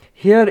senses.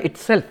 Here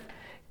itself,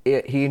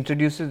 he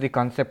introduces the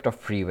concept of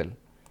free will.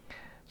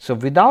 So,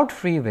 without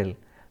free will,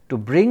 to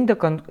bring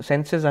the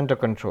senses under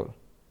control,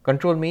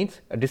 control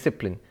means a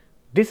discipline.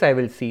 This I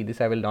will see, this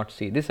I will not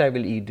see, this I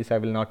will eat, this I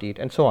will not eat,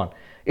 and so on.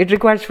 It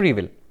requires free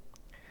will.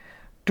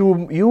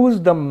 To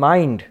use the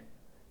mind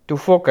to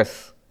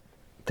focus,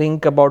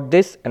 think about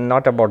this and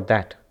not about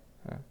that,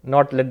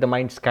 not let the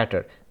mind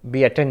scatter,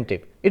 be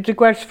attentive. It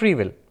requires free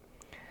will.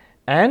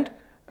 And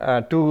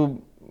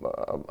to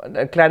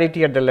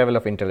clarity at the level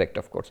of intellect,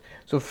 of course.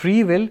 So,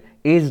 free will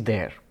is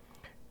there.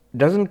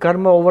 Doesn't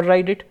karma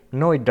override it?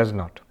 No, it does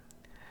not.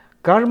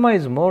 Karma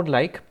is more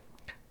like,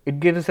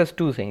 it gives us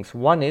two things.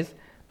 One is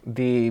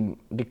the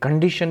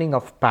conditioning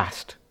of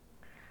past.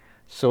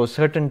 So,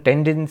 certain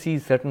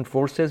tendencies, certain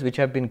forces which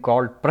have been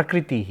called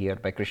Prakriti here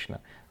by Krishna,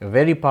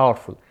 very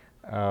powerful.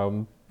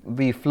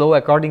 We flow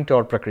according to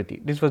our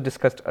Prakriti. This was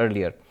discussed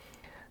earlier.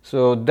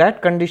 So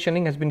that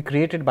conditioning has been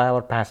created by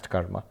our past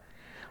karma.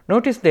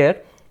 Notice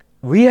there,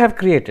 we have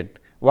created.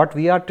 What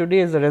we are today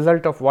is the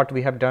result of what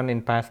we have done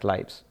in past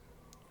lives.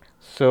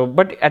 So,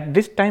 but at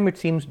this time it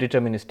seems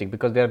deterministic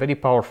because they are very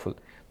powerful.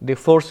 They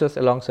force us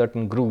along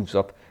certain grooves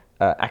of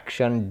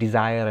action,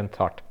 desire and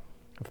thought,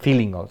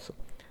 feeling also.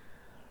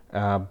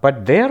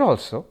 But there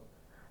also,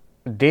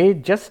 they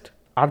just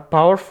are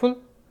powerful,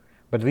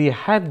 but we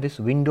have this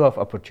window of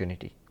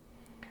opportunity.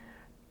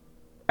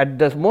 At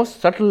the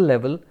most subtle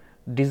level,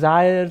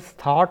 desires,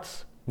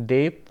 thoughts,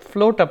 they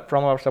float up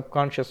from our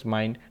subconscious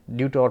mind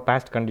due to our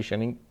past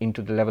conditioning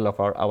into the level of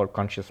our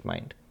conscious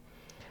mind.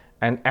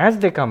 And as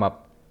they come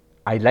up,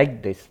 I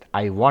like this,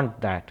 I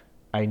want that,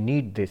 I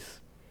need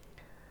this.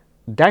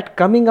 That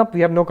coming up,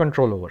 we have no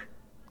control over.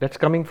 That's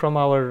coming from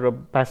our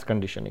past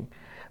conditioning.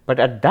 But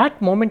at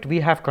that moment, we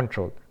have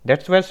control.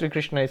 That's where Sri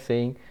Krishna is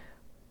saying,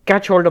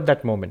 catch hold of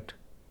that moment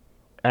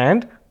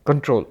and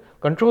control.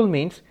 Control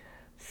means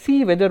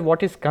see whether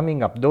what is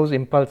coming up, those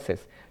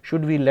impulses,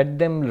 should we let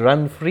them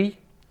run free?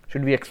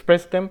 Should we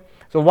express them?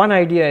 So one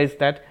idea is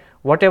that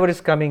whatever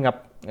is coming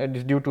up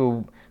is due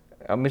to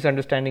a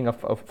misunderstanding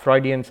of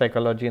Freudian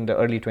psychology in the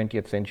early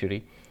 20th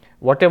century.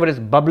 Whatever is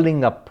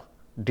bubbling up,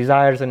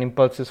 desires and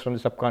impulses from the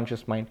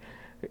subconscious mind,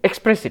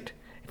 express it.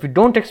 If you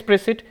don't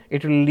express it,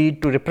 it will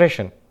lead to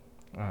repression.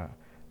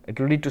 It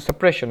will lead to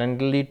suppression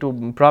and it will lead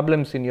to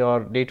problems in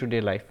your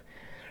day-to-day life.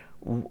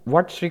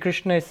 What Sri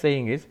Krishna is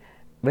saying is,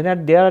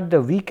 when they are at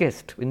the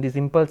weakest, when these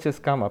impulses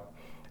come up,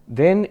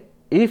 then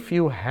if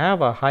you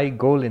have a high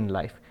goal in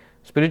life,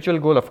 spiritual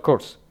goal of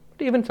course,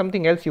 but even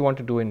something else you want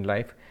to do in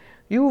life,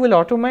 you will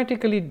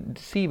automatically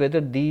see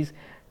whether these,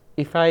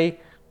 if I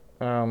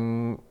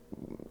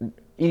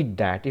eat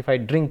that, if I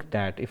drink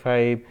that, if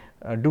I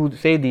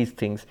say these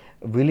things,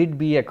 will it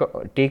be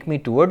take me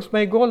towards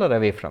my goal or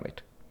away from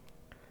it?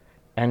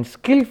 And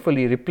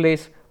skillfully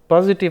replace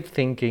positive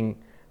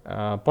thinking,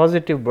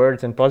 positive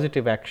words and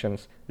positive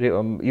actions,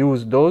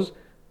 use those,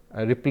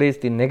 replace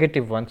the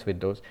negative ones with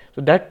those. So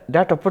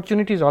that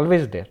opportunity is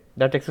always there,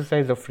 that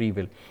exercise of free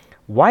will.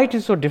 Why it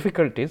is so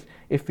difficult is,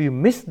 if we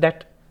miss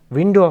that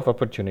window of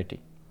opportunity,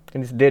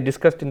 and they are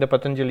discussed in the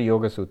Patanjali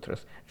Yoga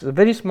Sutras. It's a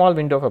very small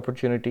window of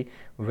opportunity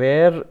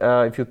where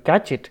if you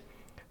catch it,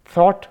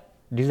 thought,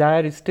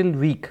 desire is still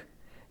weak.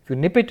 If you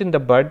nip it in the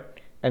bud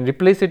and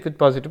replace it with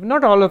positive,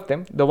 not all of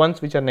them, the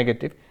ones which are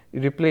negative,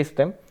 you replace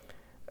them,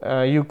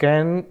 you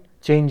can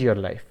change your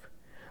life.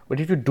 But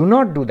if you do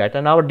not do that,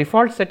 and our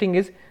default setting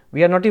is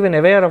we are not even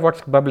aware of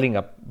what's bubbling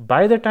up,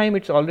 by the time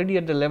it's already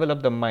at the level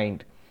of the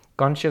mind,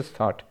 conscious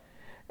thought,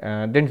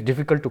 then it's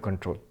difficult to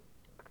control,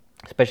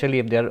 especially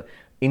if there are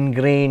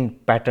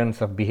ingrained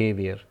patterns of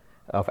behavior,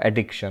 of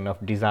addiction,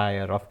 of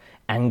desire, of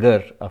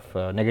anger, of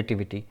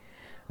negativity,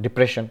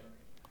 depression.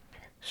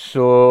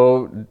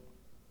 So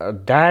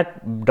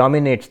that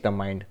dominates the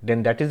mind,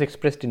 then that is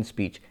expressed in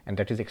speech and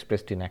that is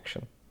expressed in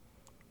action.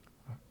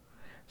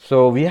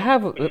 So we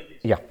have,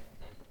 we have.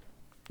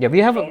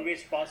 It's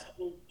always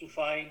possible to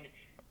find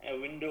a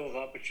window of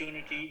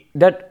opportunity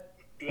that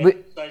to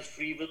exercise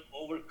free will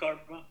over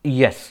karma.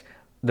 Yes,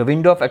 the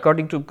window of,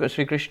 according to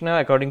Sri Krishna,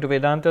 according to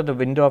Vedanta, the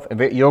window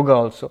of yoga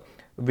also,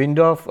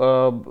 window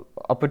of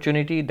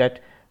opportunity,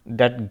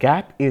 that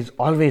gap is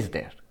always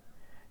there.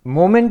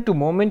 Moment to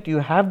moment, you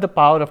have the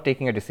power of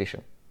taking a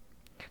decision.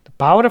 The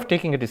power of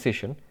taking a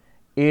decision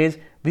is,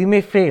 we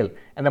may fail,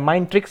 and the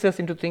mind tricks us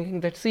into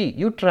thinking that, see,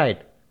 you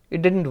tried,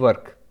 it didn't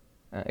work.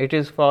 It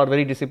is for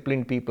very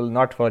disciplined people,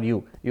 not for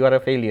you. You are a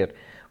failure.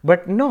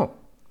 But no,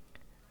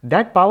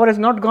 that power has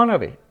not gone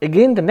away.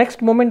 Again, the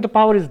next moment, the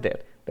power is there.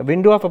 The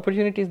window of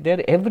opportunity is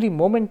there every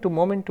moment to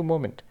moment to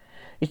moment.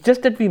 It's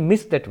just that we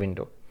miss that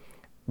window.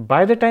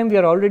 By the time we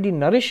are already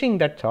nourishing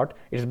that thought,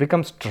 it has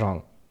become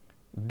strong.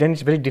 Then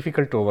it's very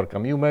difficult to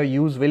overcome. You may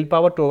use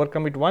willpower to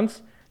overcome it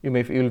once, you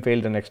will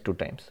fail the next 2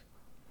 times.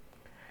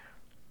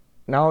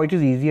 Now, it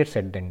is easier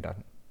said than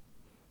done.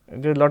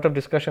 There is a lot of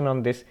discussion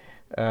on this.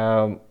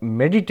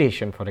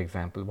 Meditation, for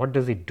example, what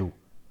does it do?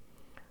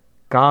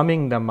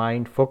 Calming the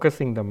mind,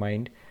 focusing the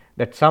mind,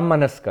 that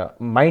sammanaska,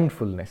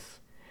 mindfulness,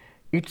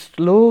 it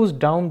slows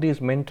down these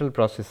mental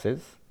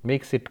processes,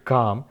 makes it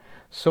calm,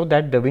 so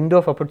that the window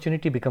of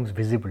opportunity becomes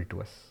visible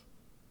to us.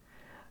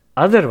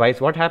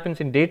 Otherwise, what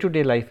happens in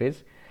day-to-day life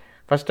is,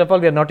 first of all,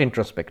 we are not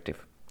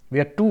introspective. We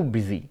are too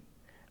busy,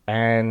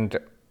 and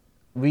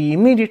we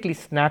immediately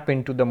snap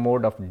into the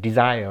mode of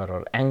desire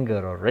or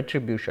anger or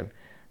retribution.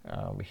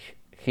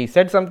 He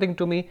said something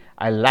to me,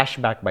 I lash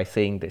back by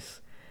saying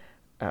this.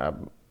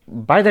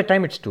 By the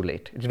time it's too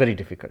late, it's very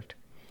difficult.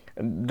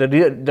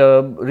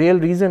 The real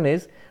reason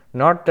is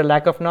not the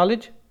lack of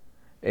knowledge,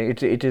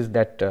 it is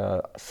that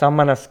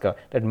sammanaska,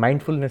 that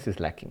mindfulness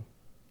is lacking.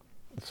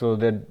 So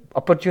the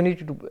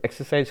opportunity to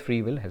exercise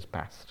free will has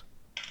passed.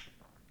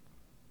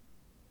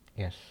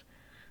 Yes.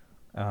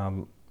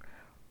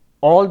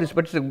 All this,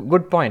 but it's a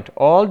good point,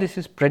 all this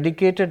is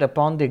predicated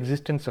upon the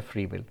existence of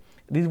free will.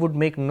 This would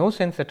make no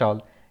sense at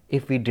all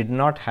if we did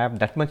not have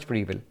that much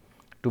free will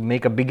to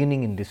make a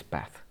beginning in this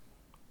path.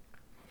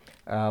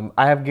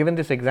 I have given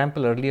this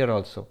example earlier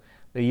also,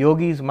 the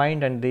yogi's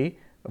mind and the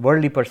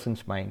worldly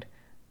person's mind.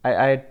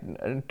 I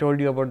told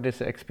you about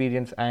this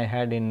experience I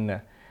had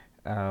in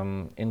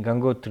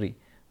Gangotri,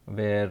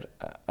 where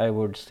I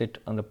would sit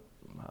on the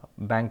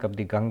bank of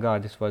the Ganga.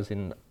 This was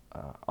in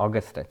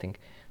August, I think.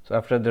 So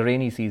after the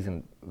rainy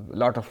season,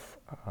 lot of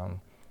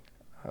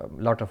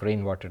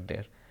rainwater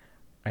there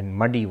and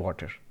muddy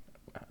water.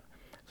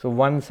 So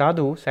one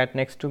sadhu sat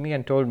next to me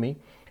and told me,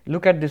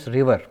 look at this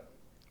river,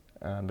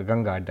 the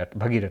Ganga, that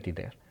Bhagirathi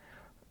there.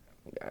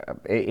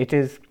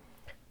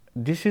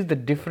 This is the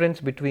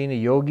difference between a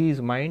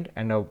yogi's mind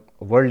and a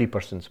worldly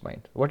person's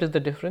mind. What is the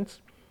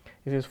difference?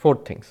 It is 4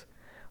 things.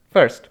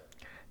 First,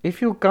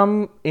 if you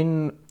come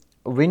in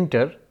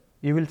winter,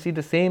 you will see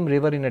the same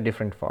river in a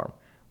different form.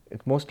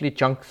 It's mostly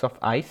chunks of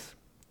ice.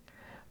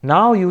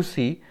 Now you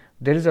see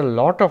there is a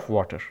lot of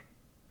water.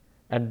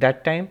 At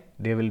that time,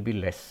 there will be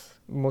less.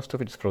 Most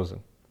of it is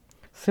frozen.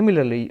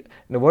 Similarly,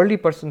 in the worldly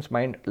person's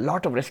mind, a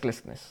lot of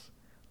restlessness,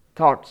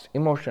 thoughts,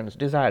 emotions,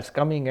 desires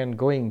coming and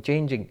going,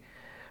 changing.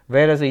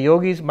 Whereas a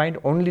yogi's mind,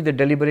 only the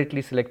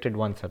deliberately selected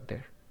ones are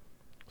there.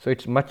 So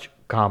it's much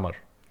calmer.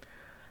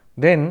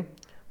 Then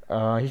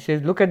he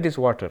says, look at this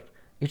water.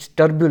 It's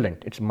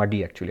turbulent. It's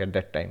muddy actually at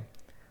that time.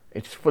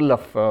 It's full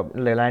of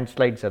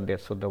landslides are there,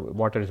 so the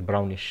water is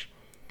brownish.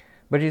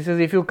 But he says,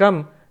 if you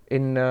come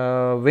in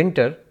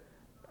winter,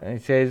 he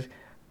said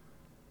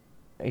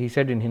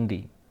in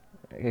Hindi,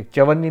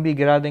 chavanni bhi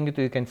gira denge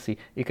to you can see.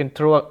 You can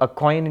throw a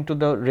coin into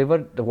the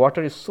river. The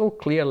water is so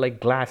clear like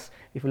glass.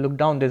 If you look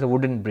down, there's a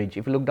wooden bridge.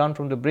 If you look down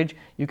from the bridge,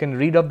 you can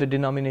read up the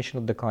denomination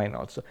of the coin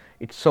also.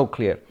 It's so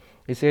clear.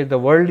 He says the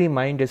worldly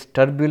mind is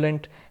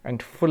turbulent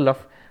and full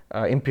of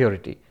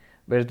impurity,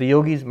 whereas the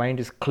yogi's mind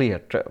is clear,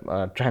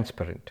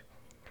 transparent.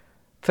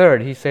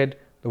 Third, he said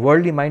the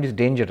worldly mind is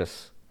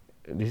dangerous.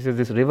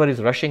 This river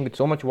is rushing with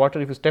so much water.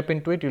 If you step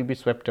into it, you'll be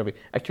swept away.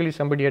 Actually,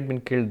 somebody had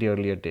been killed the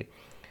earlier day.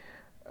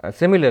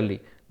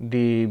 Similarly,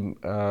 the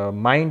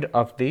mind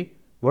of the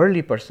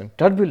worldly person,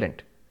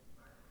 turbulent.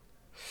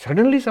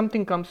 Suddenly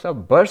something comes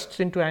up, bursts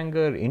into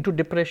anger, into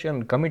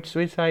depression, commits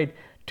suicide.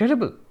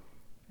 Terrible.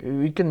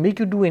 It can make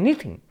you do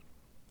anything.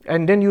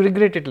 And then you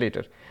regret it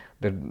later.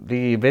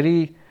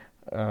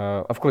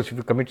 Of course, if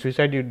you commit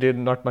suicide, there's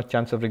not much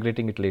chance of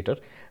regretting it later.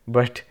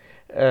 But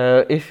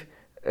if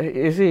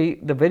you see,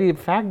 the very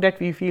fact that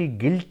we feel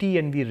guilty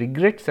and we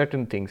regret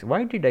certain things,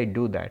 why did I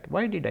do that?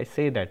 Why did I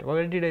say that?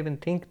 Why did I even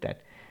think that?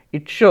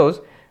 It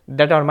shows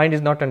that our mind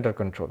is not under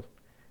control.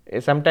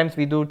 Sometimes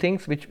we do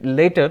things which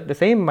later the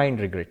same mind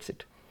regrets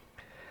it.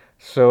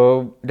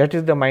 So that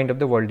is the mind of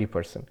the worldly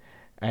person.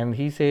 And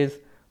he says,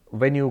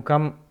 when you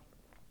come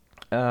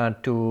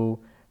in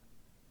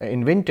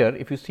winter,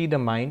 if you see the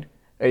mind,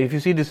 if you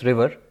see this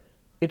river,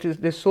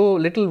 there's so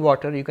little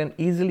water, you can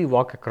easily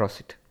walk across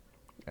it.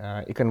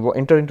 You can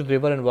enter into the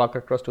river and walk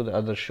across to the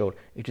other shore.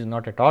 It is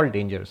not at all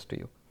dangerous to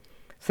you.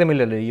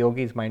 Similarly,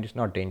 yogi's mind is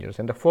not dangerous.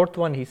 And the fourth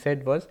one he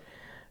said was,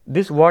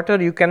 this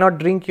water you cannot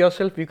drink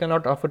yourself, you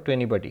cannot offer to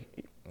anybody.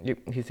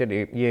 He said,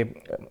 ye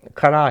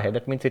khara hai,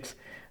 that means it's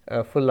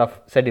full of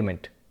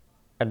sediment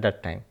at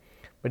that time.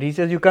 But he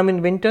says, you come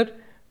in winter,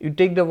 you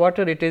take the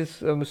water, it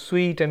is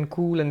sweet and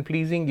cool and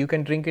pleasing, you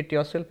can drink it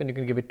yourself and you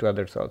can give it to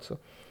others also.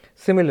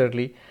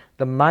 Similarly,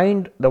 the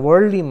mind, the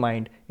worldly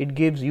mind, it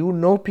gives you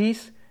no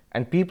peace,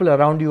 and people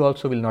around you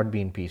also will not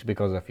be in peace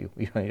because of you,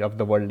 of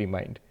the worldly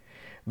mind.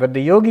 But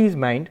the yogi's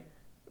mind,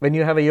 when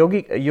you have a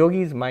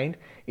yogi's mind,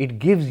 it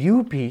gives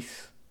you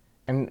peace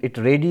and it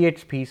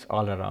radiates peace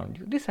all around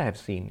you. This I have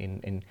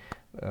seen in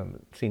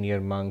senior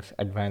monks,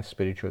 advanced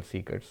spiritual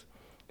seekers.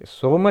 There's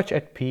so much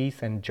at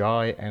peace and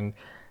joy and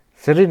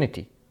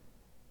serenity,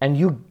 and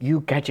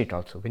you catch it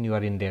also when you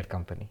are in their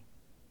company.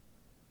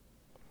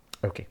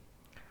 Okay,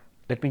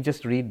 let me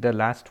just read the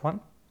last one.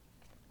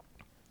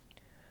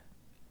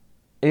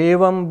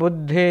 Evam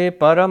buddhe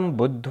param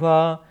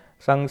buddhva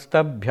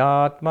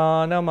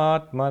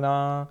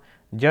sangstabhyatmanam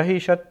jahi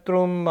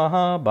shatrum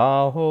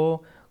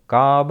mahabaho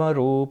kama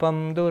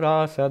rupam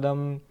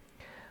durasadam.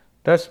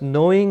 Thus,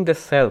 knowing the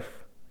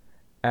self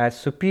as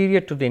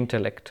superior to the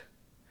intellect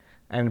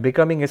and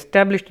becoming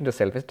established in the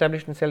self.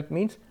 Established in self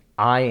means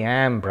I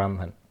am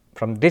Brahman.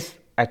 From this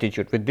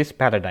attitude, with this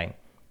paradigm,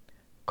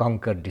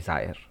 conquer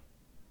desire,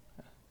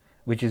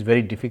 which is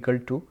very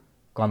difficult to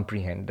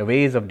comprehend. The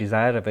ways of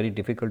desire are very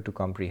difficult to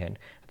comprehend.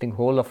 I think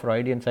whole of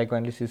Freudian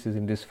psychoanalysis is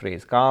in this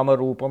phrase, kama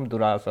rupam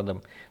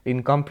durasadam, the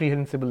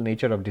incomprehensible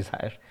nature of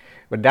desire.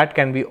 But that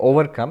can be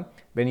overcome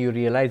when you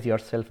realize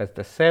yourself as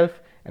the self,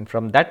 and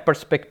from that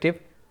perspective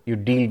you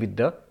deal with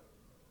the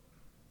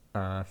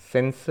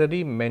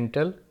sensory,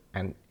 mental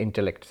and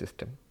intellect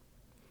system.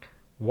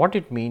 What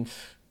it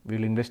means, we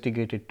will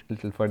investigate it a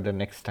little further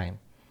next time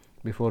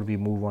before we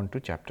move on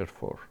to chapter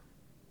 4.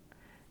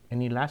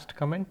 Any last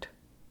comment?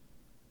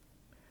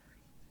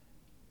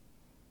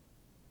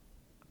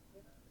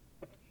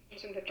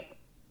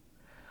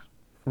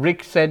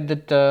 Rick said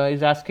that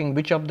is asking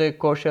which of the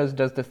koshas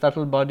does the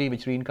subtle body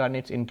which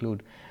reincarnates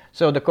include.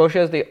 So the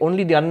koshas,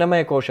 only the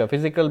Annamaya kosha,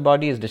 physical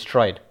body, is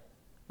destroyed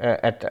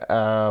at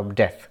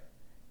death,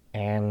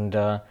 and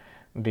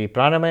the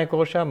Pranamaya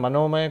Kosha,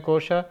 Manomaya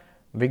Kosha,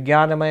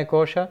 Vijnanamaya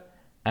Kosha,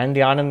 and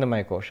the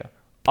Anandamaya Kosha.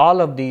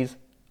 All of these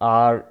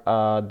are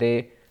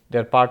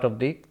they're part of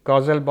the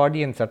causal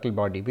body and subtle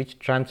body, which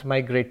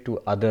transmigrate to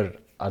other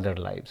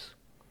lives.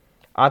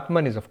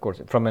 Atman is, of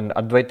course, from an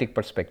Advaitic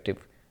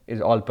perspective,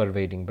 is all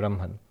pervading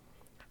Brahman.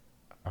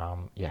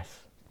 Yes.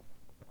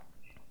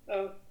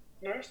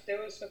 Nurse,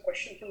 there was a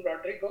question from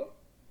Rodrigo.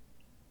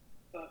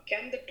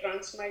 Can the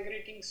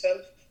transmigrating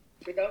self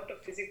without a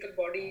physical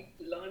body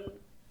learn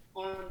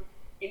on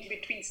in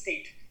between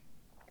state?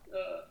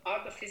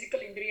 Are the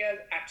physical indriyas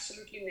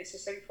absolutely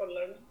necessary for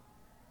learning?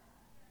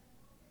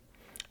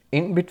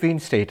 In between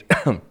state,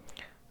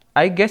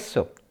 I guess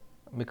so,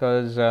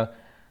 because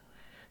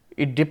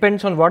it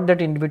depends on what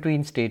that in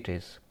between state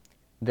is.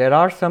 There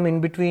are some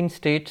in between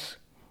states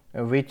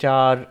which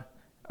are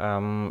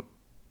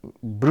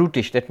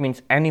brutish, that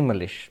means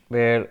animalish,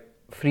 where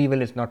free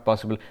will is not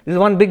possible. This is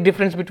one big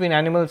difference between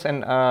animals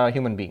and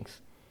human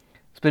beings.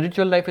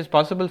 Spiritual life is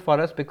possible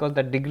for us because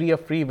that degree of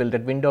free will,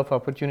 that window of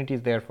opportunity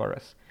is there for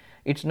us.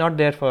 It's not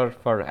there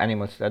for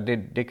animals.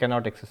 They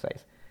cannot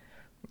exercise.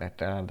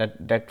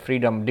 That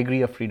freedom,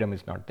 degree of freedom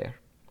is not there.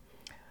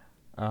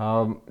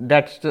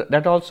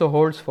 That also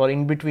holds for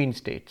in between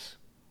states,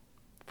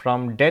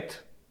 from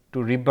death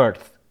to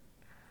rebirth.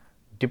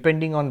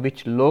 Depending on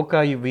which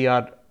loka we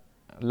are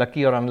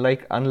lucky or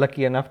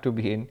unlucky enough to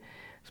be in,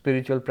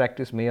 spiritual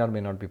practice may or may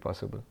not be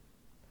possible.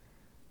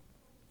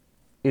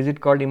 Is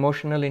it called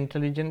emotional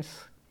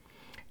intelligence?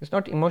 It's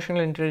not emotional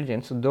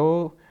intelligence,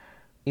 though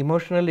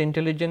emotional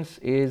intelligence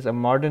is a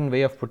modern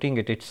way of putting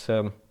it. It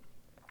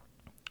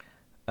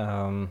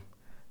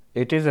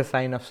is a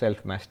sign of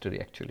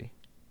self-mastery, actually.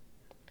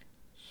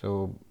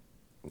 So,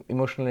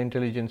 emotional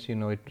intelligence,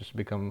 it's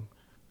become,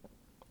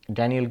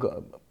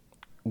 Daniel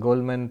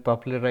Goleman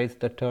popularized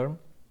the term.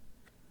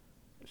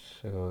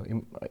 So,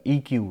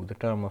 EQ, the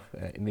term of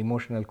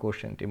emotional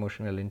quotient,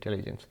 emotional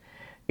intelligence.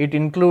 It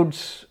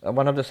includes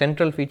one of the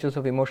central features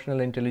of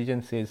emotional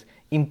intelligence is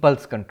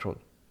impulse control.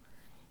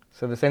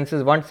 So, the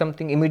senses want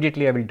something,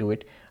 immediately I will do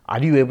it. Are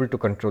you able to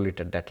control it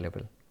at that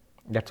level?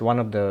 That's one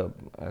of the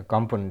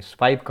components,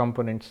 5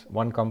 components,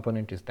 one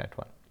component is that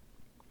one.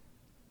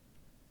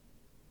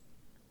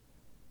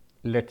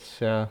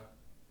 Let's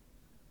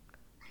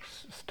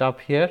stop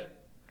here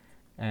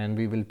and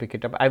we will pick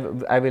it up. I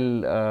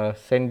will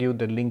send you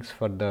the links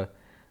for the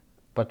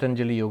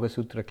Patanjali Yoga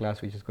Sutra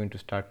class, which is going to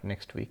start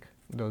next week.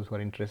 Those who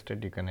are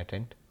interested, you can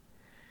attend,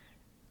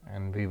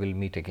 and we will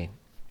meet again.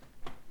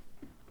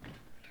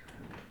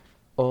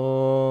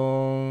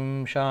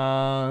 Om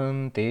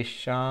Shanti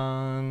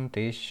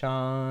Shanti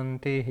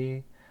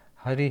Shanti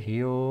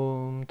Harihi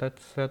Om Tat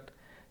Sat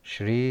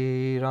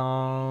Shri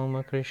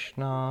Rama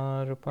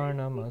Krishna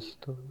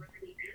Arpanamastu.